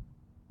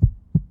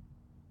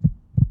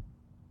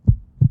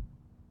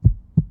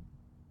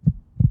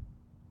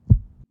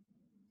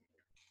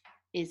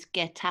is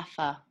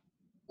Getafe.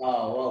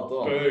 Oh,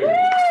 well done.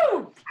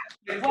 Woo!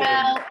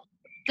 Well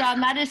done.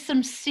 That is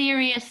some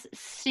serious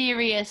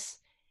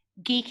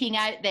geeking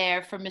out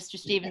there from Mr.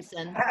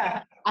 Stevenson.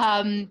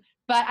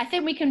 But I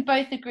think we can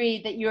both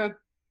agree that you're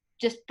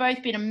just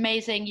both been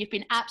amazing. You've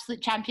been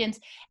absolute champions.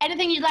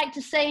 Anything you'd like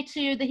to say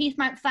to the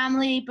Heathmount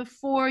family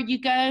before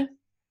you go?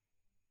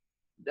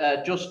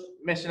 Just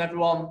missing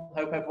everyone.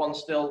 Hope everyone's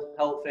still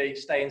healthy,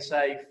 staying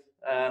safe,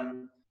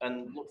 and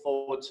look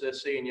forward to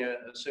seeing you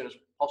as soon as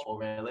possible,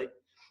 really.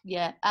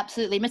 Yeah,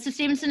 absolutely. Mr.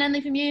 Stevenson,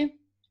 anything from you?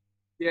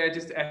 Yeah,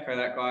 just to echo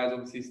that, guys.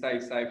 Obviously, stay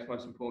safe is the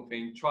most important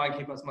thing. Try and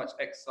keep as much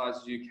exercise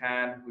as you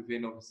can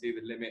within, obviously,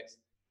 the limits.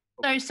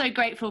 So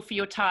grateful for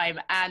your time,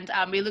 and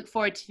we look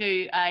forward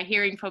to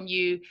hearing from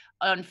you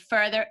on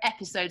further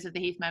episodes of the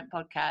Heathmount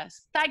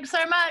podcast. Thanks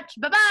so much.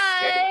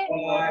 Bye-bye.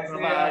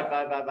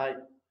 Bye.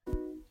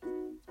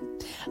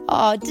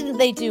 Oh, didn't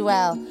they do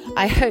well?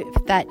 I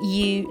hope that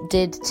you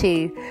did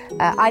too.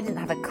 I didn't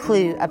have a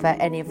clue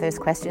about any of those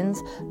questions,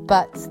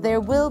 but there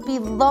will be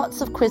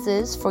lots of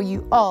quizzes for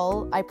you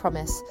all, I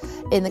promise,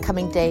 in the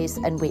coming days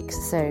and weeks,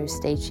 so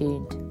stay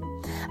tuned.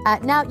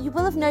 Now, you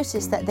will have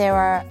noticed that there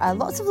are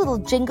lots of little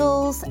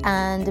jingles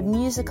and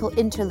musical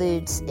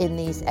interludes in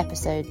these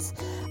episodes,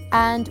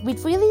 and we'd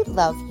really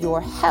love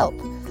your help.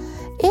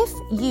 If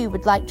you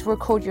would like to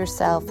record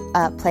yourself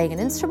playing an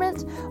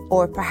instrument,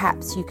 or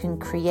perhaps you can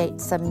create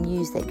some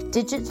music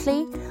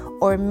digitally,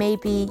 or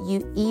maybe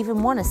you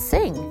even want to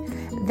sing,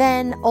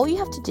 then all you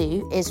have to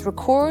do is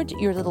record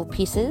your little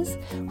pieces,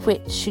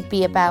 which should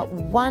be about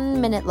 1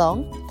 minute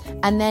long,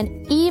 and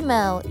then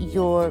email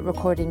your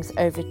recordings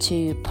over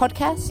to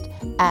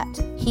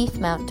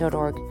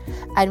podcast@heathmount.org,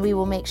 and we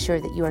will make sure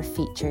that you are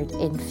featured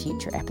in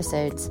future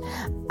episodes.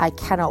 I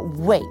cannot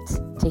wait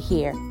to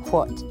hear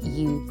what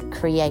you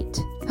create.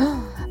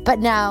 But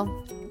now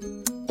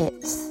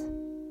it's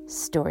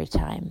story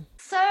time.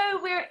 So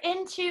we're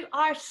into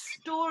our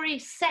story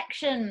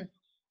section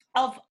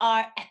of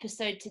our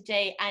episode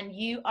today, and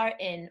you are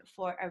in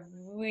for a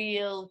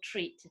real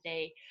treat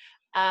today.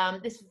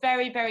 This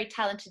very, very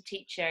talented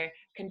teacher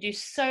can do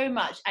so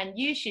much, and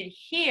you should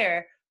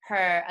hear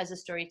her as a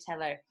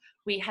storyteller.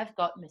 We have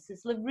got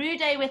Mrs.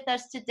 LaRude with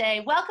us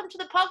today. Welcome to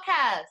the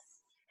podcast.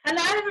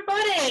 Hello,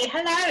 everybody.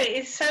 Hello.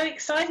 It's so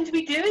exciting to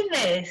be doing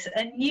this.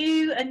 A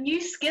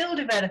new skill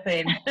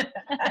developing.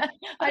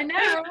 I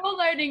know, we're all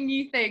learning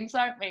new things,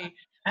 aren't we?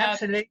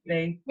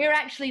 Absolutely. We're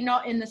actually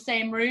not in the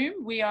same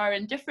room. We are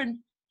in different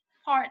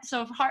parts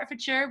of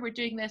Hertfordshire. We're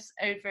doing this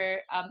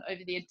over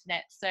the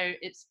internet. So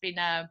it's been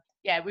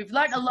we've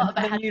learned a lot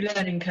about a new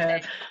learning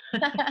curve. So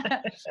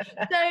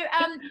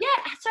how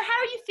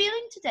are you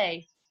feeling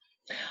today?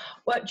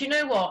 Well, do you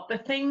know what? The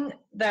thing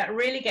that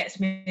really gets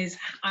me is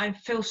I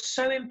feel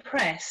so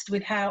impressed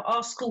with how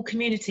our school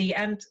community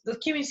and the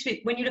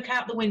community, when you look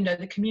out the window,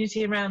 the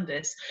community around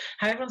us,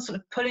 how everyone's sort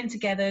of pulling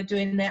together,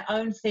 doing their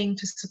own thing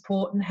to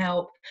support and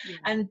help,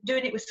 and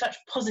doing it with such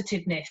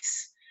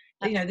positiveness.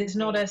 You know, there's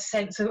not a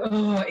sense of,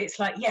 oh, it's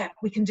like, yeah,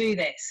 we can do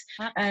this.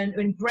 And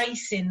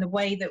embracing the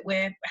way that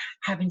we're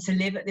having to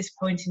live at this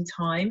point in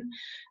time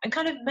and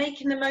kind of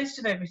making the most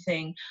of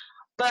everything.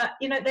 But,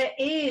 you know,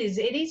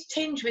 it is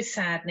tinged with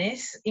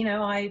sadness. You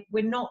know,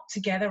 we're not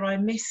together. I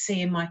miss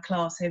seeing my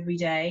class every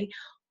day.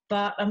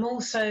 But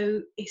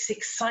it's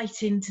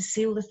exciting to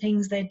see all the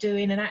things they're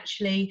doing, and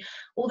actually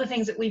all the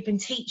things that we've been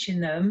teaching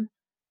them,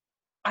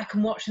 I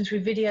can watch them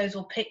through videos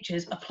or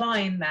pictures,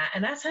 applying that.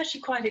 And that's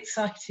actually quite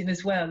exciting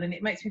as well. And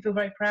it makes me feel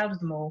very proud of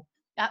them all.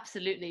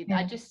 Absolutely.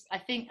 Yeah. I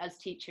think as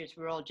teachers,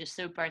 we're all just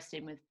so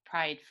bursting with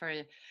pride for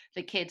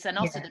the kids, and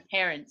also the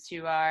parents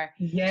who are.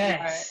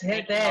 Yes,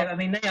 I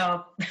mean, they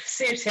are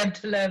seriously having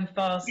to learn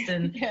fast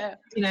and,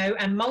 you know,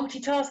 and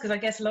multitask, because I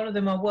guess a lot of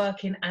them are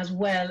working as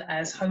well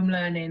as home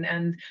learning.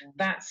 And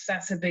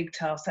that's a big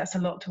task. That's a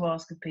lot to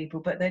ask of people,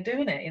 but they're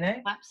doing it, you know.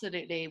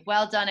 Absolutely.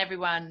 Well done,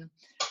 everyone.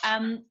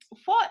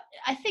 What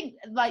I think,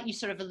 like you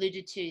sort of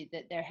alluded to,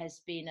 that there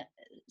has been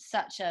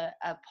such a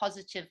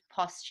positive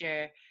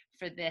posture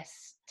for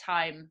this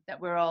time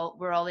that we're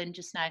all in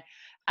just now.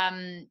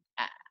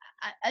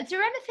 Is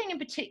there anything in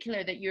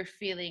particular that you're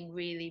feeling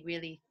really,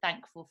 really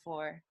thankful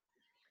for?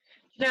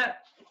 Yeah.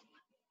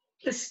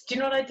 Do you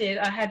know what I did?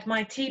 I had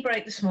my tea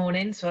break this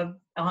morning, so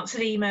I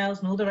answered emails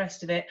and all the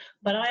rest of it,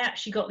 but I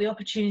actually got the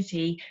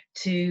opportunity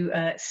to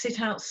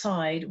sit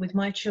outside with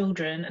my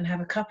children and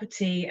have a cup of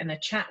tea and a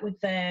chat with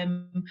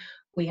them.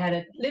 We had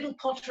a little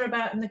potter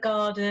about in the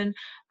garden.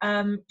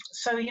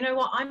 So, you know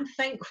what? I'm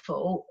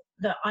thankful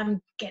that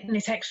I'm getting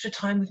this extra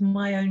time with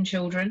my own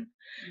children.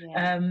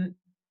 And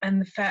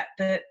the fact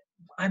that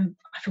I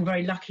feel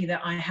very lucky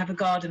that I have a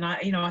garden.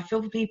 I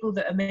feel for people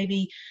that are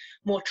maybe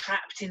more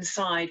trapped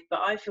inside,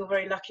 but I feel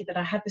very lucky that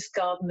I have this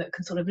garden that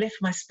can sort of lift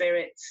my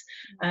spirits.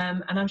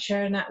 And I'm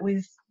sharing that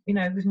with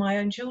my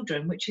own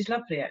children, which is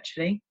lovely,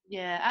 actually.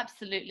 Yeah,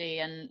 absolutely.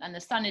 And the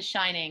sun is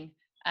shining,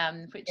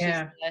 which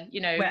is,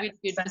 really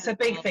good. That's a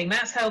big thing.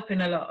 That's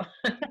helping a lot.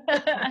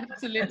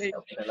 Absolutely. That's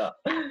helping a lot.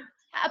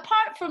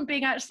 Apart from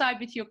being outside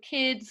with your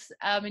kids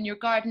in your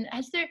garden,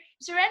 is there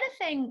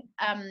anything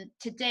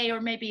today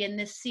or maybe in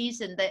this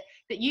season that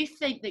you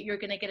think that you're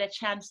going to get a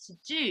chance to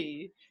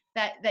do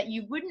that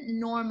you wouldn't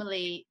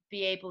normally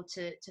be able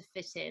to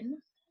fit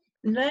in?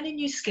 Learning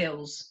new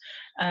skills,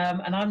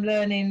 and I'm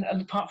learning,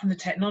 apart from the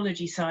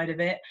technology side of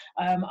it,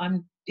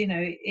 I'm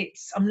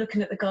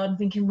looking at the garden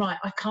thinking, right,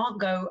 I can't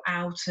go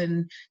out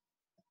and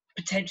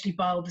potentially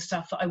buy all the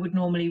stuff that I would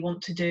normally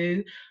want to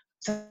do.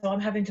 So I'm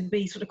having to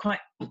be sort of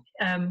quite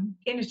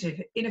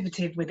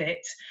innovative with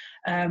it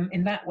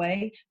in that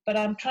way. But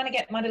I'm trying to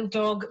get my little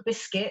dog,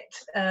 Biscuit,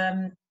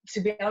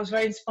 I was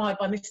very inspired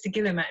by Mr.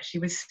 Gillam,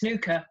 actually, with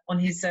snooker on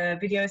his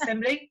video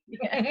assembly.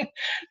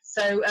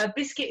 So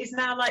Biscuit is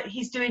now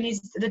he's doing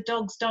the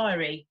dog's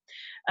diary.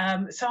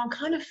 So I'm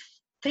kind of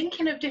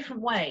thinking of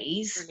different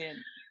ways. Brilliant.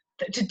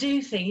 To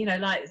do things,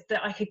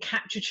 that I could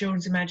capture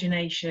children's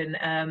imagination.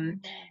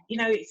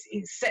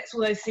 It sets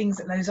all those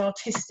things, those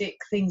artistic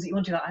things that you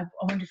want to. I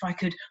wonder if I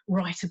could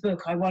write a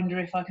book. I wonder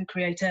if I could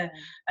create a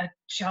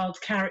child's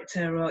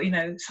character, or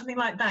something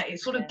like that.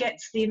 It sort of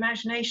gets the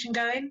imagination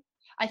going.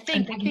 I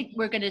think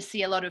we're going to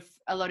see a lot of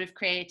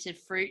creative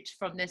fruit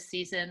from this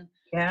season.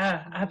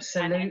 Yeah,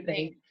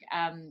 absolutely. And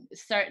I think,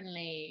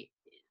 certainly,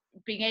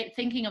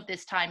 thinking of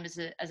this time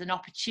as an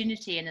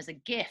opportunity and as a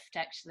gift,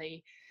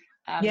 actually.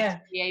 To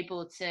be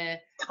able to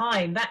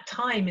that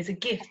time is a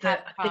gift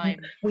that I think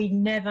we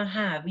never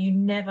have. You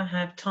never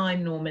have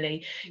time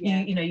normally.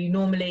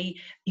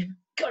 You've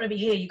got to be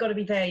here, you've got to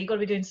be there, you've got to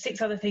be doing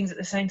 6 other things at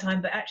the same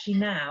time, but actually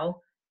now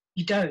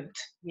you don't.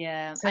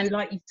 So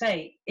like you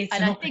say, it's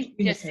an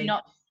opportunity. I think just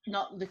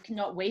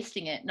not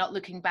wasting it, not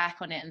looking back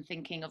on it and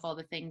thinking of all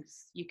the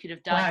things you could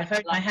have done. Wow,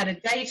 if I had a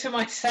day to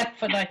myself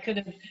and I could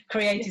have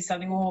created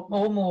something or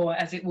more,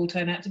 as it will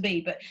turn out to be.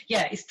 But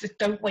it's just,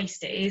 don't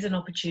waste it. It is an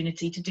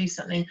opportunity to do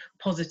something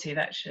positive,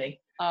 actually.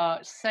 Oh,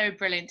 so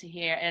brilliant to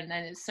hear, and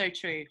it's so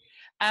true.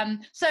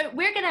 So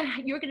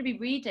you're gonna be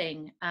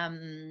reading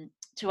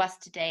to us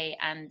today,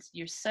 and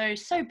you're so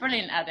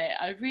brilliant at it.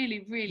 I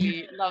really,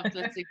 really loved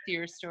listening to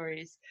your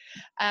stories.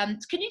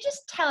 Can you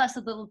just tell us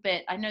a little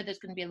bit? I know there's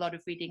going to be a lot of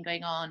reading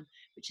going on,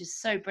 which is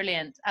so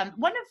brilliant.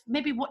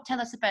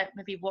 Tell us about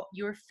maybe what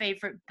your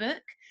favorite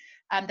book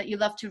that you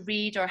love to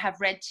read or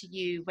have read to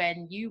you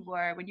when you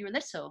were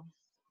little.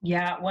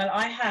 Yeah, well,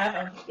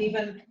 I've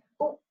even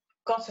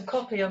got a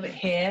copy of it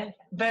here.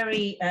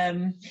 Very,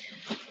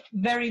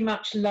 very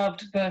much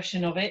loved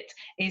version of it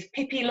is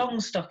Pippi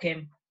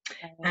Longstocking.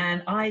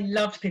 And I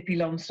loved Pippi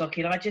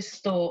Longstocking. I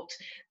just thought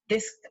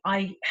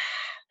she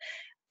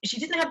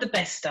didn't have the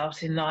best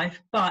start in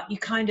life, but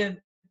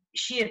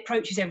she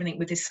approaches everything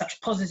with this such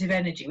positive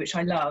energy, which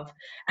I love.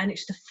 And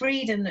it's the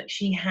freedom that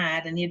she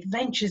had and the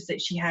adventures that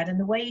she had and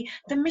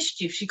the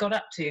mischief she got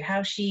up to,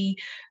 how she,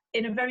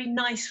 in a very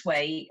nice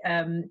way,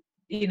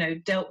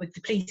 dealt with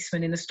the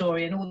policeman in the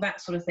story and all that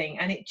sort of thing.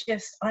 And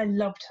I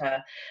loved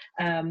her.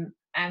 And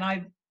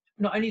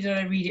not only did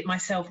I read it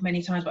myself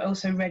many times, but I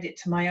also read it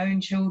to my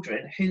own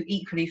children, who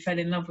equally fell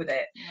in love with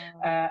it.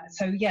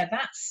 So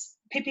that's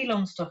Pippi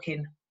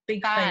Longstocking,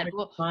 big Fab. favourite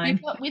Well, of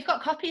mine. we've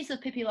got copies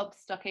of Pippi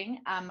Longstocking.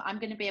 I'm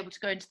going to be able to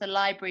go into the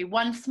library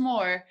once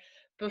more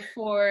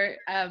before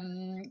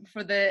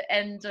for the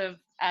end of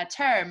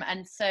term,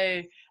 and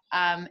so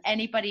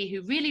anybody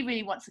who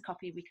really wants a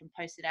copy, we can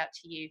post it out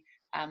to you,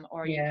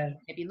 or you can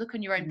maybe look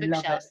on your own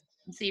bookshelves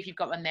and see if you've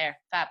got one there.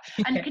 Fab.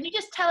 And can you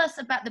just tell us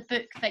about the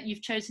book that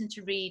you've chosen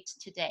to read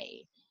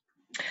today?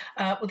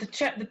 Well,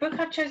 the book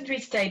I've chosen to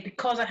read today,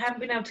 because I haven't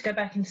been able to go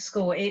back into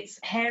school, it's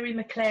Hairy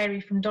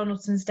Maclary from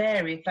Donaldson's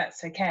Dairy, if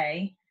that's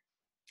okay.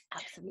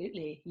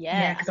 Absolutely,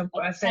 yeah. Because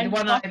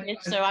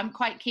so I'm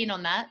quite keen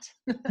on that.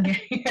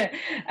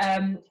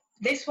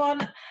 This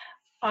one,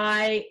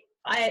 I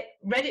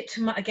read it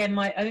to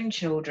my own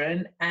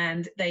children,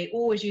 and they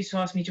always used to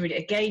ask me to read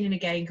it again and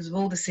again because of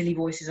all the silly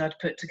voices I'd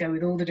put to go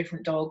with all the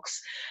different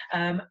dogs.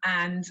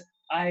 And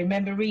I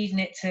remember reading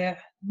it to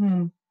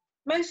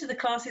most of the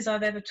classes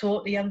I've ever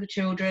taught, the younger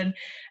children,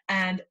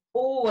 and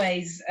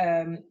always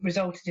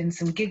resulted in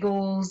some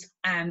giggles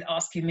and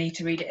asking me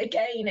to read it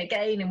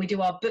again, and we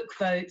do our book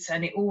votes,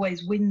 and it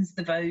always wins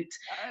the vote.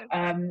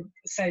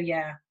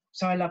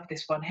 So I love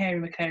this one, Hairy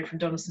Maclary from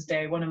Donaldson's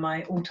Dairy, one of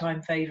my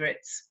all-time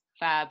favourites.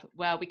 Fab.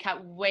 Well, we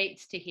can't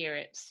wait to hear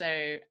it.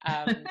 So,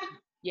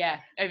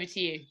 over to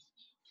you.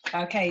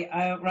 Okay,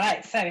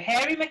 right. So,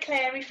 Hairy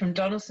Maclary from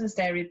Donaldson's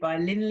Dairy by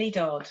Linley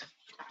Dodd.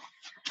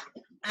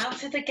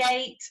 Out of the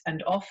gate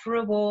and off for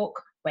a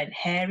walk went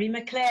Hairy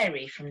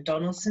Maclary from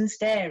Donaldson's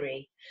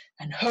Dairy,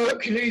 and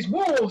Hercules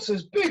Morse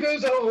as big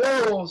as a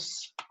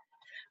horse.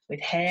 With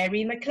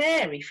Hairy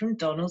Maclary from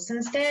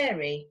Donaldson's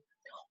Dairy,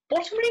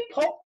 bottomly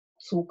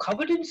pots all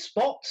covered in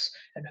spots,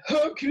 and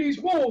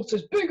Hercules Morse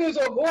as big as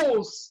a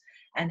horse.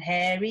 And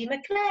Hairy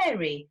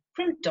Maclary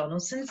from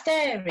Donaldson's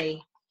Dairy.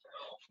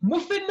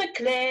 Muffin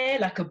Maclare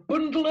like a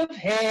bundle of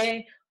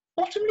hair,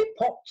 bottomly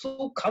pots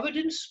all covered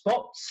in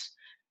spots,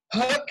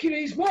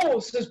 Hercules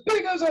Morse as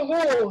big as a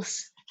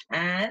horse.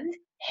 And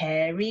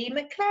Hairy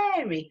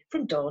Maclary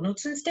from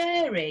Donaldson's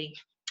Dairy.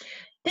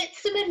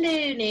 Bitsy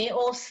Malooney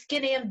all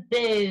skinny and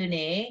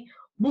bony,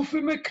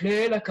 Muffin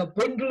Maclare like a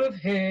bundle of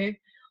hair,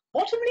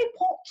 bottomly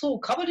pots all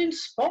covered in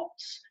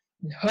spots,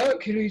 and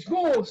Hercules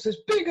Morse as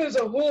big as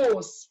a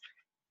horse.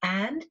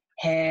 And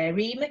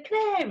Hairy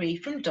Maclary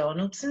from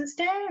Donaldson's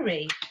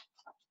Dairy.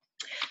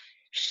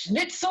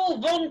 Schnitzel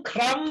von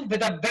Krumm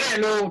with a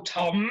very low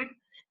tom,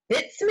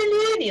 Bitsy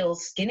Malooney all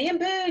skinny and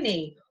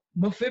bony,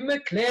 Muffin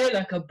Maclare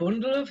like a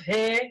bundle of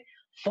hair,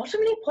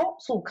 bottomly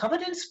pots all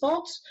covered in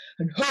spots,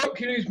 and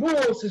Hercules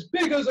Morse as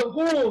big as a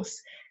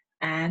horse.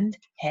 And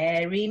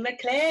Hairy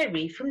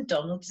Maclary from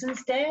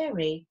Donaldson's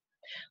Dairy.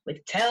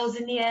 With tails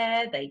in the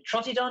air, they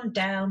trotted on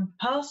down,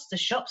 past the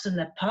shops and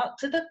the park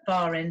to the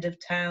far end of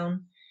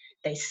town.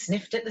 They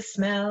sniffed at the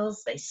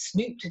smells, they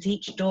snooped at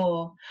each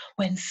door,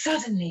 when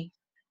suddenly,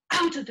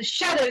 out of the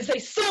shadows they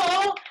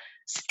saw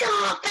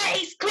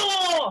Scarface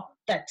Claw,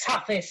 the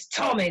toughest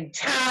Tom in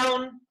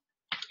town.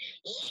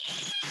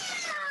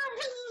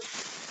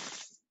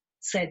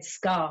 Said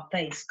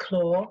Scarface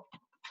Claw.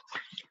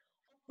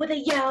 With a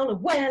yowl, a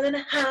wail and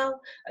a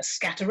howl, a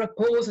scatter of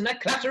paws and a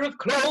clatter of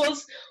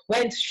claws,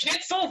 went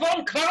Schnitzel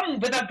von Krumm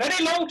with a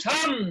very low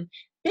ton.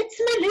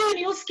 Bitsy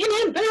Malooney all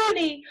skinny and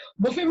bony,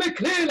 Muffin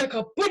Maclare like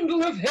a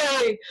bundle of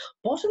hay,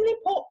 bottomly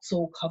pots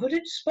all covered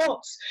in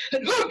spots,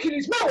 and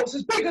Hercules Morse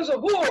as big as a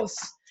horse.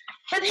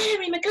 And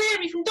Hairy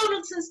Maclary from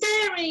Donaldson's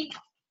Dairy.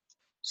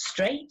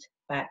 Straight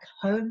back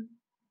home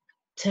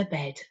to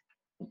bed.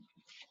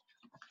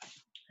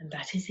 And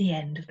that is the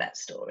end of that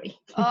story.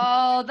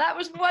 Oh, that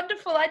was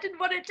wonderful. I didn't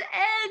want it to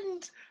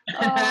end.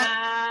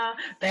 Oh.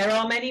 There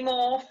are many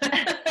more.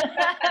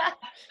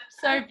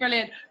 So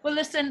brilliant. Well,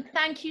 listen,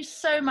 thank you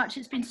so much.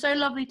 It's been so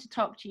lovely to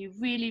talk to you.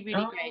 Really,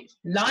 really great.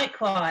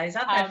 Likewise.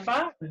 I've had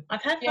fun.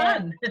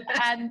 Fun.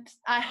 And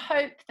I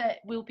hope that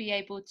we'll be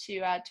able to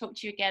talk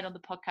to you again on the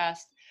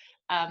podcast.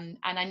 And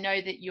I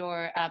know that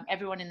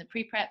everyone in the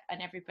pre-prep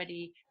and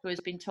everybody who has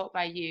been taught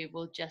by you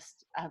will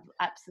just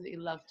absolutely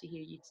love to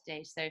hear you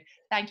today. So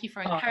thank you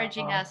for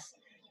encouraging us.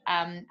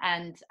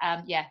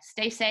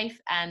 Stay safe,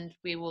 and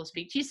we will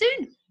speak to you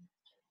soon.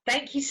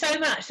 Thank you so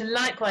much. And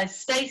likewise,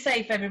 stay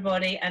safe,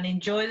 everybody, and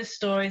enjoy the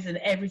stories and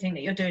everything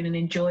that you're doing, and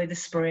enjoy the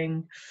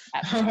spring.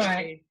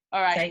 Absolutely.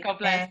 All right. Take God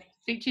bless. care.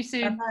 Speak to you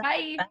soon.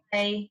 Bye.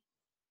 Bye.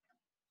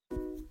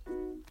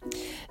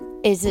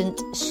 Isn't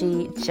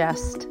she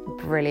just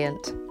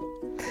brilliant?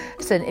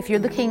 So if you're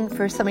looking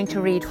for something to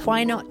read,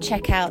 why not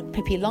check out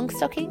Pippi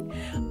Longstocking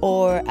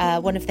or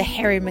one of the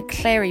Hairy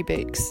Maclary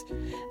books.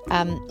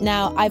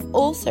 Now, I've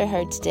also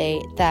heard today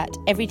that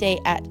every day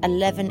at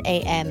 11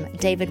 a.m,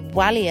 David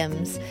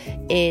Walliams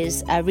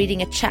is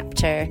reading a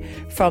chapter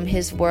from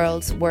his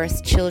World's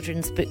Worst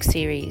Children's book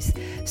series.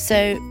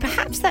 So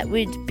perhaps that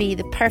would be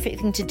the perfect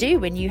thing to do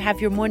when you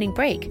have your morning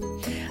break.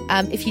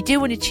 If you do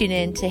want to tune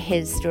in to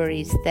his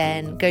stories,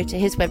 then go to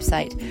his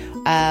website,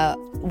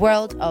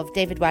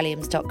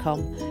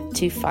 worldofdavidwalliams.com,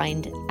 to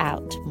find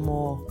out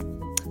more.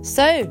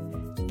 So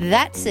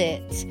that's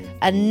it.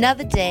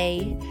 Another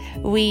day.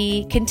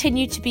 We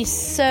continue to be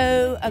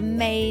so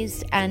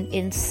amazed and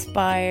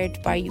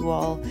inspired by you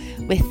all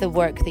with the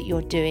work that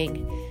you're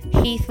doing.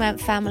 Heathmount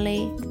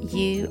family,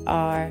 you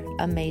are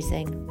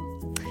amazing.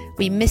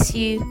 We miss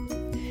you.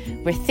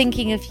 We're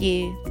thinking of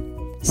you.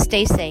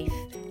 Stay safe,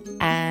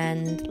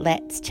 and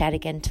let's chat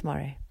again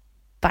tomorrow.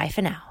 Bye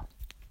for now.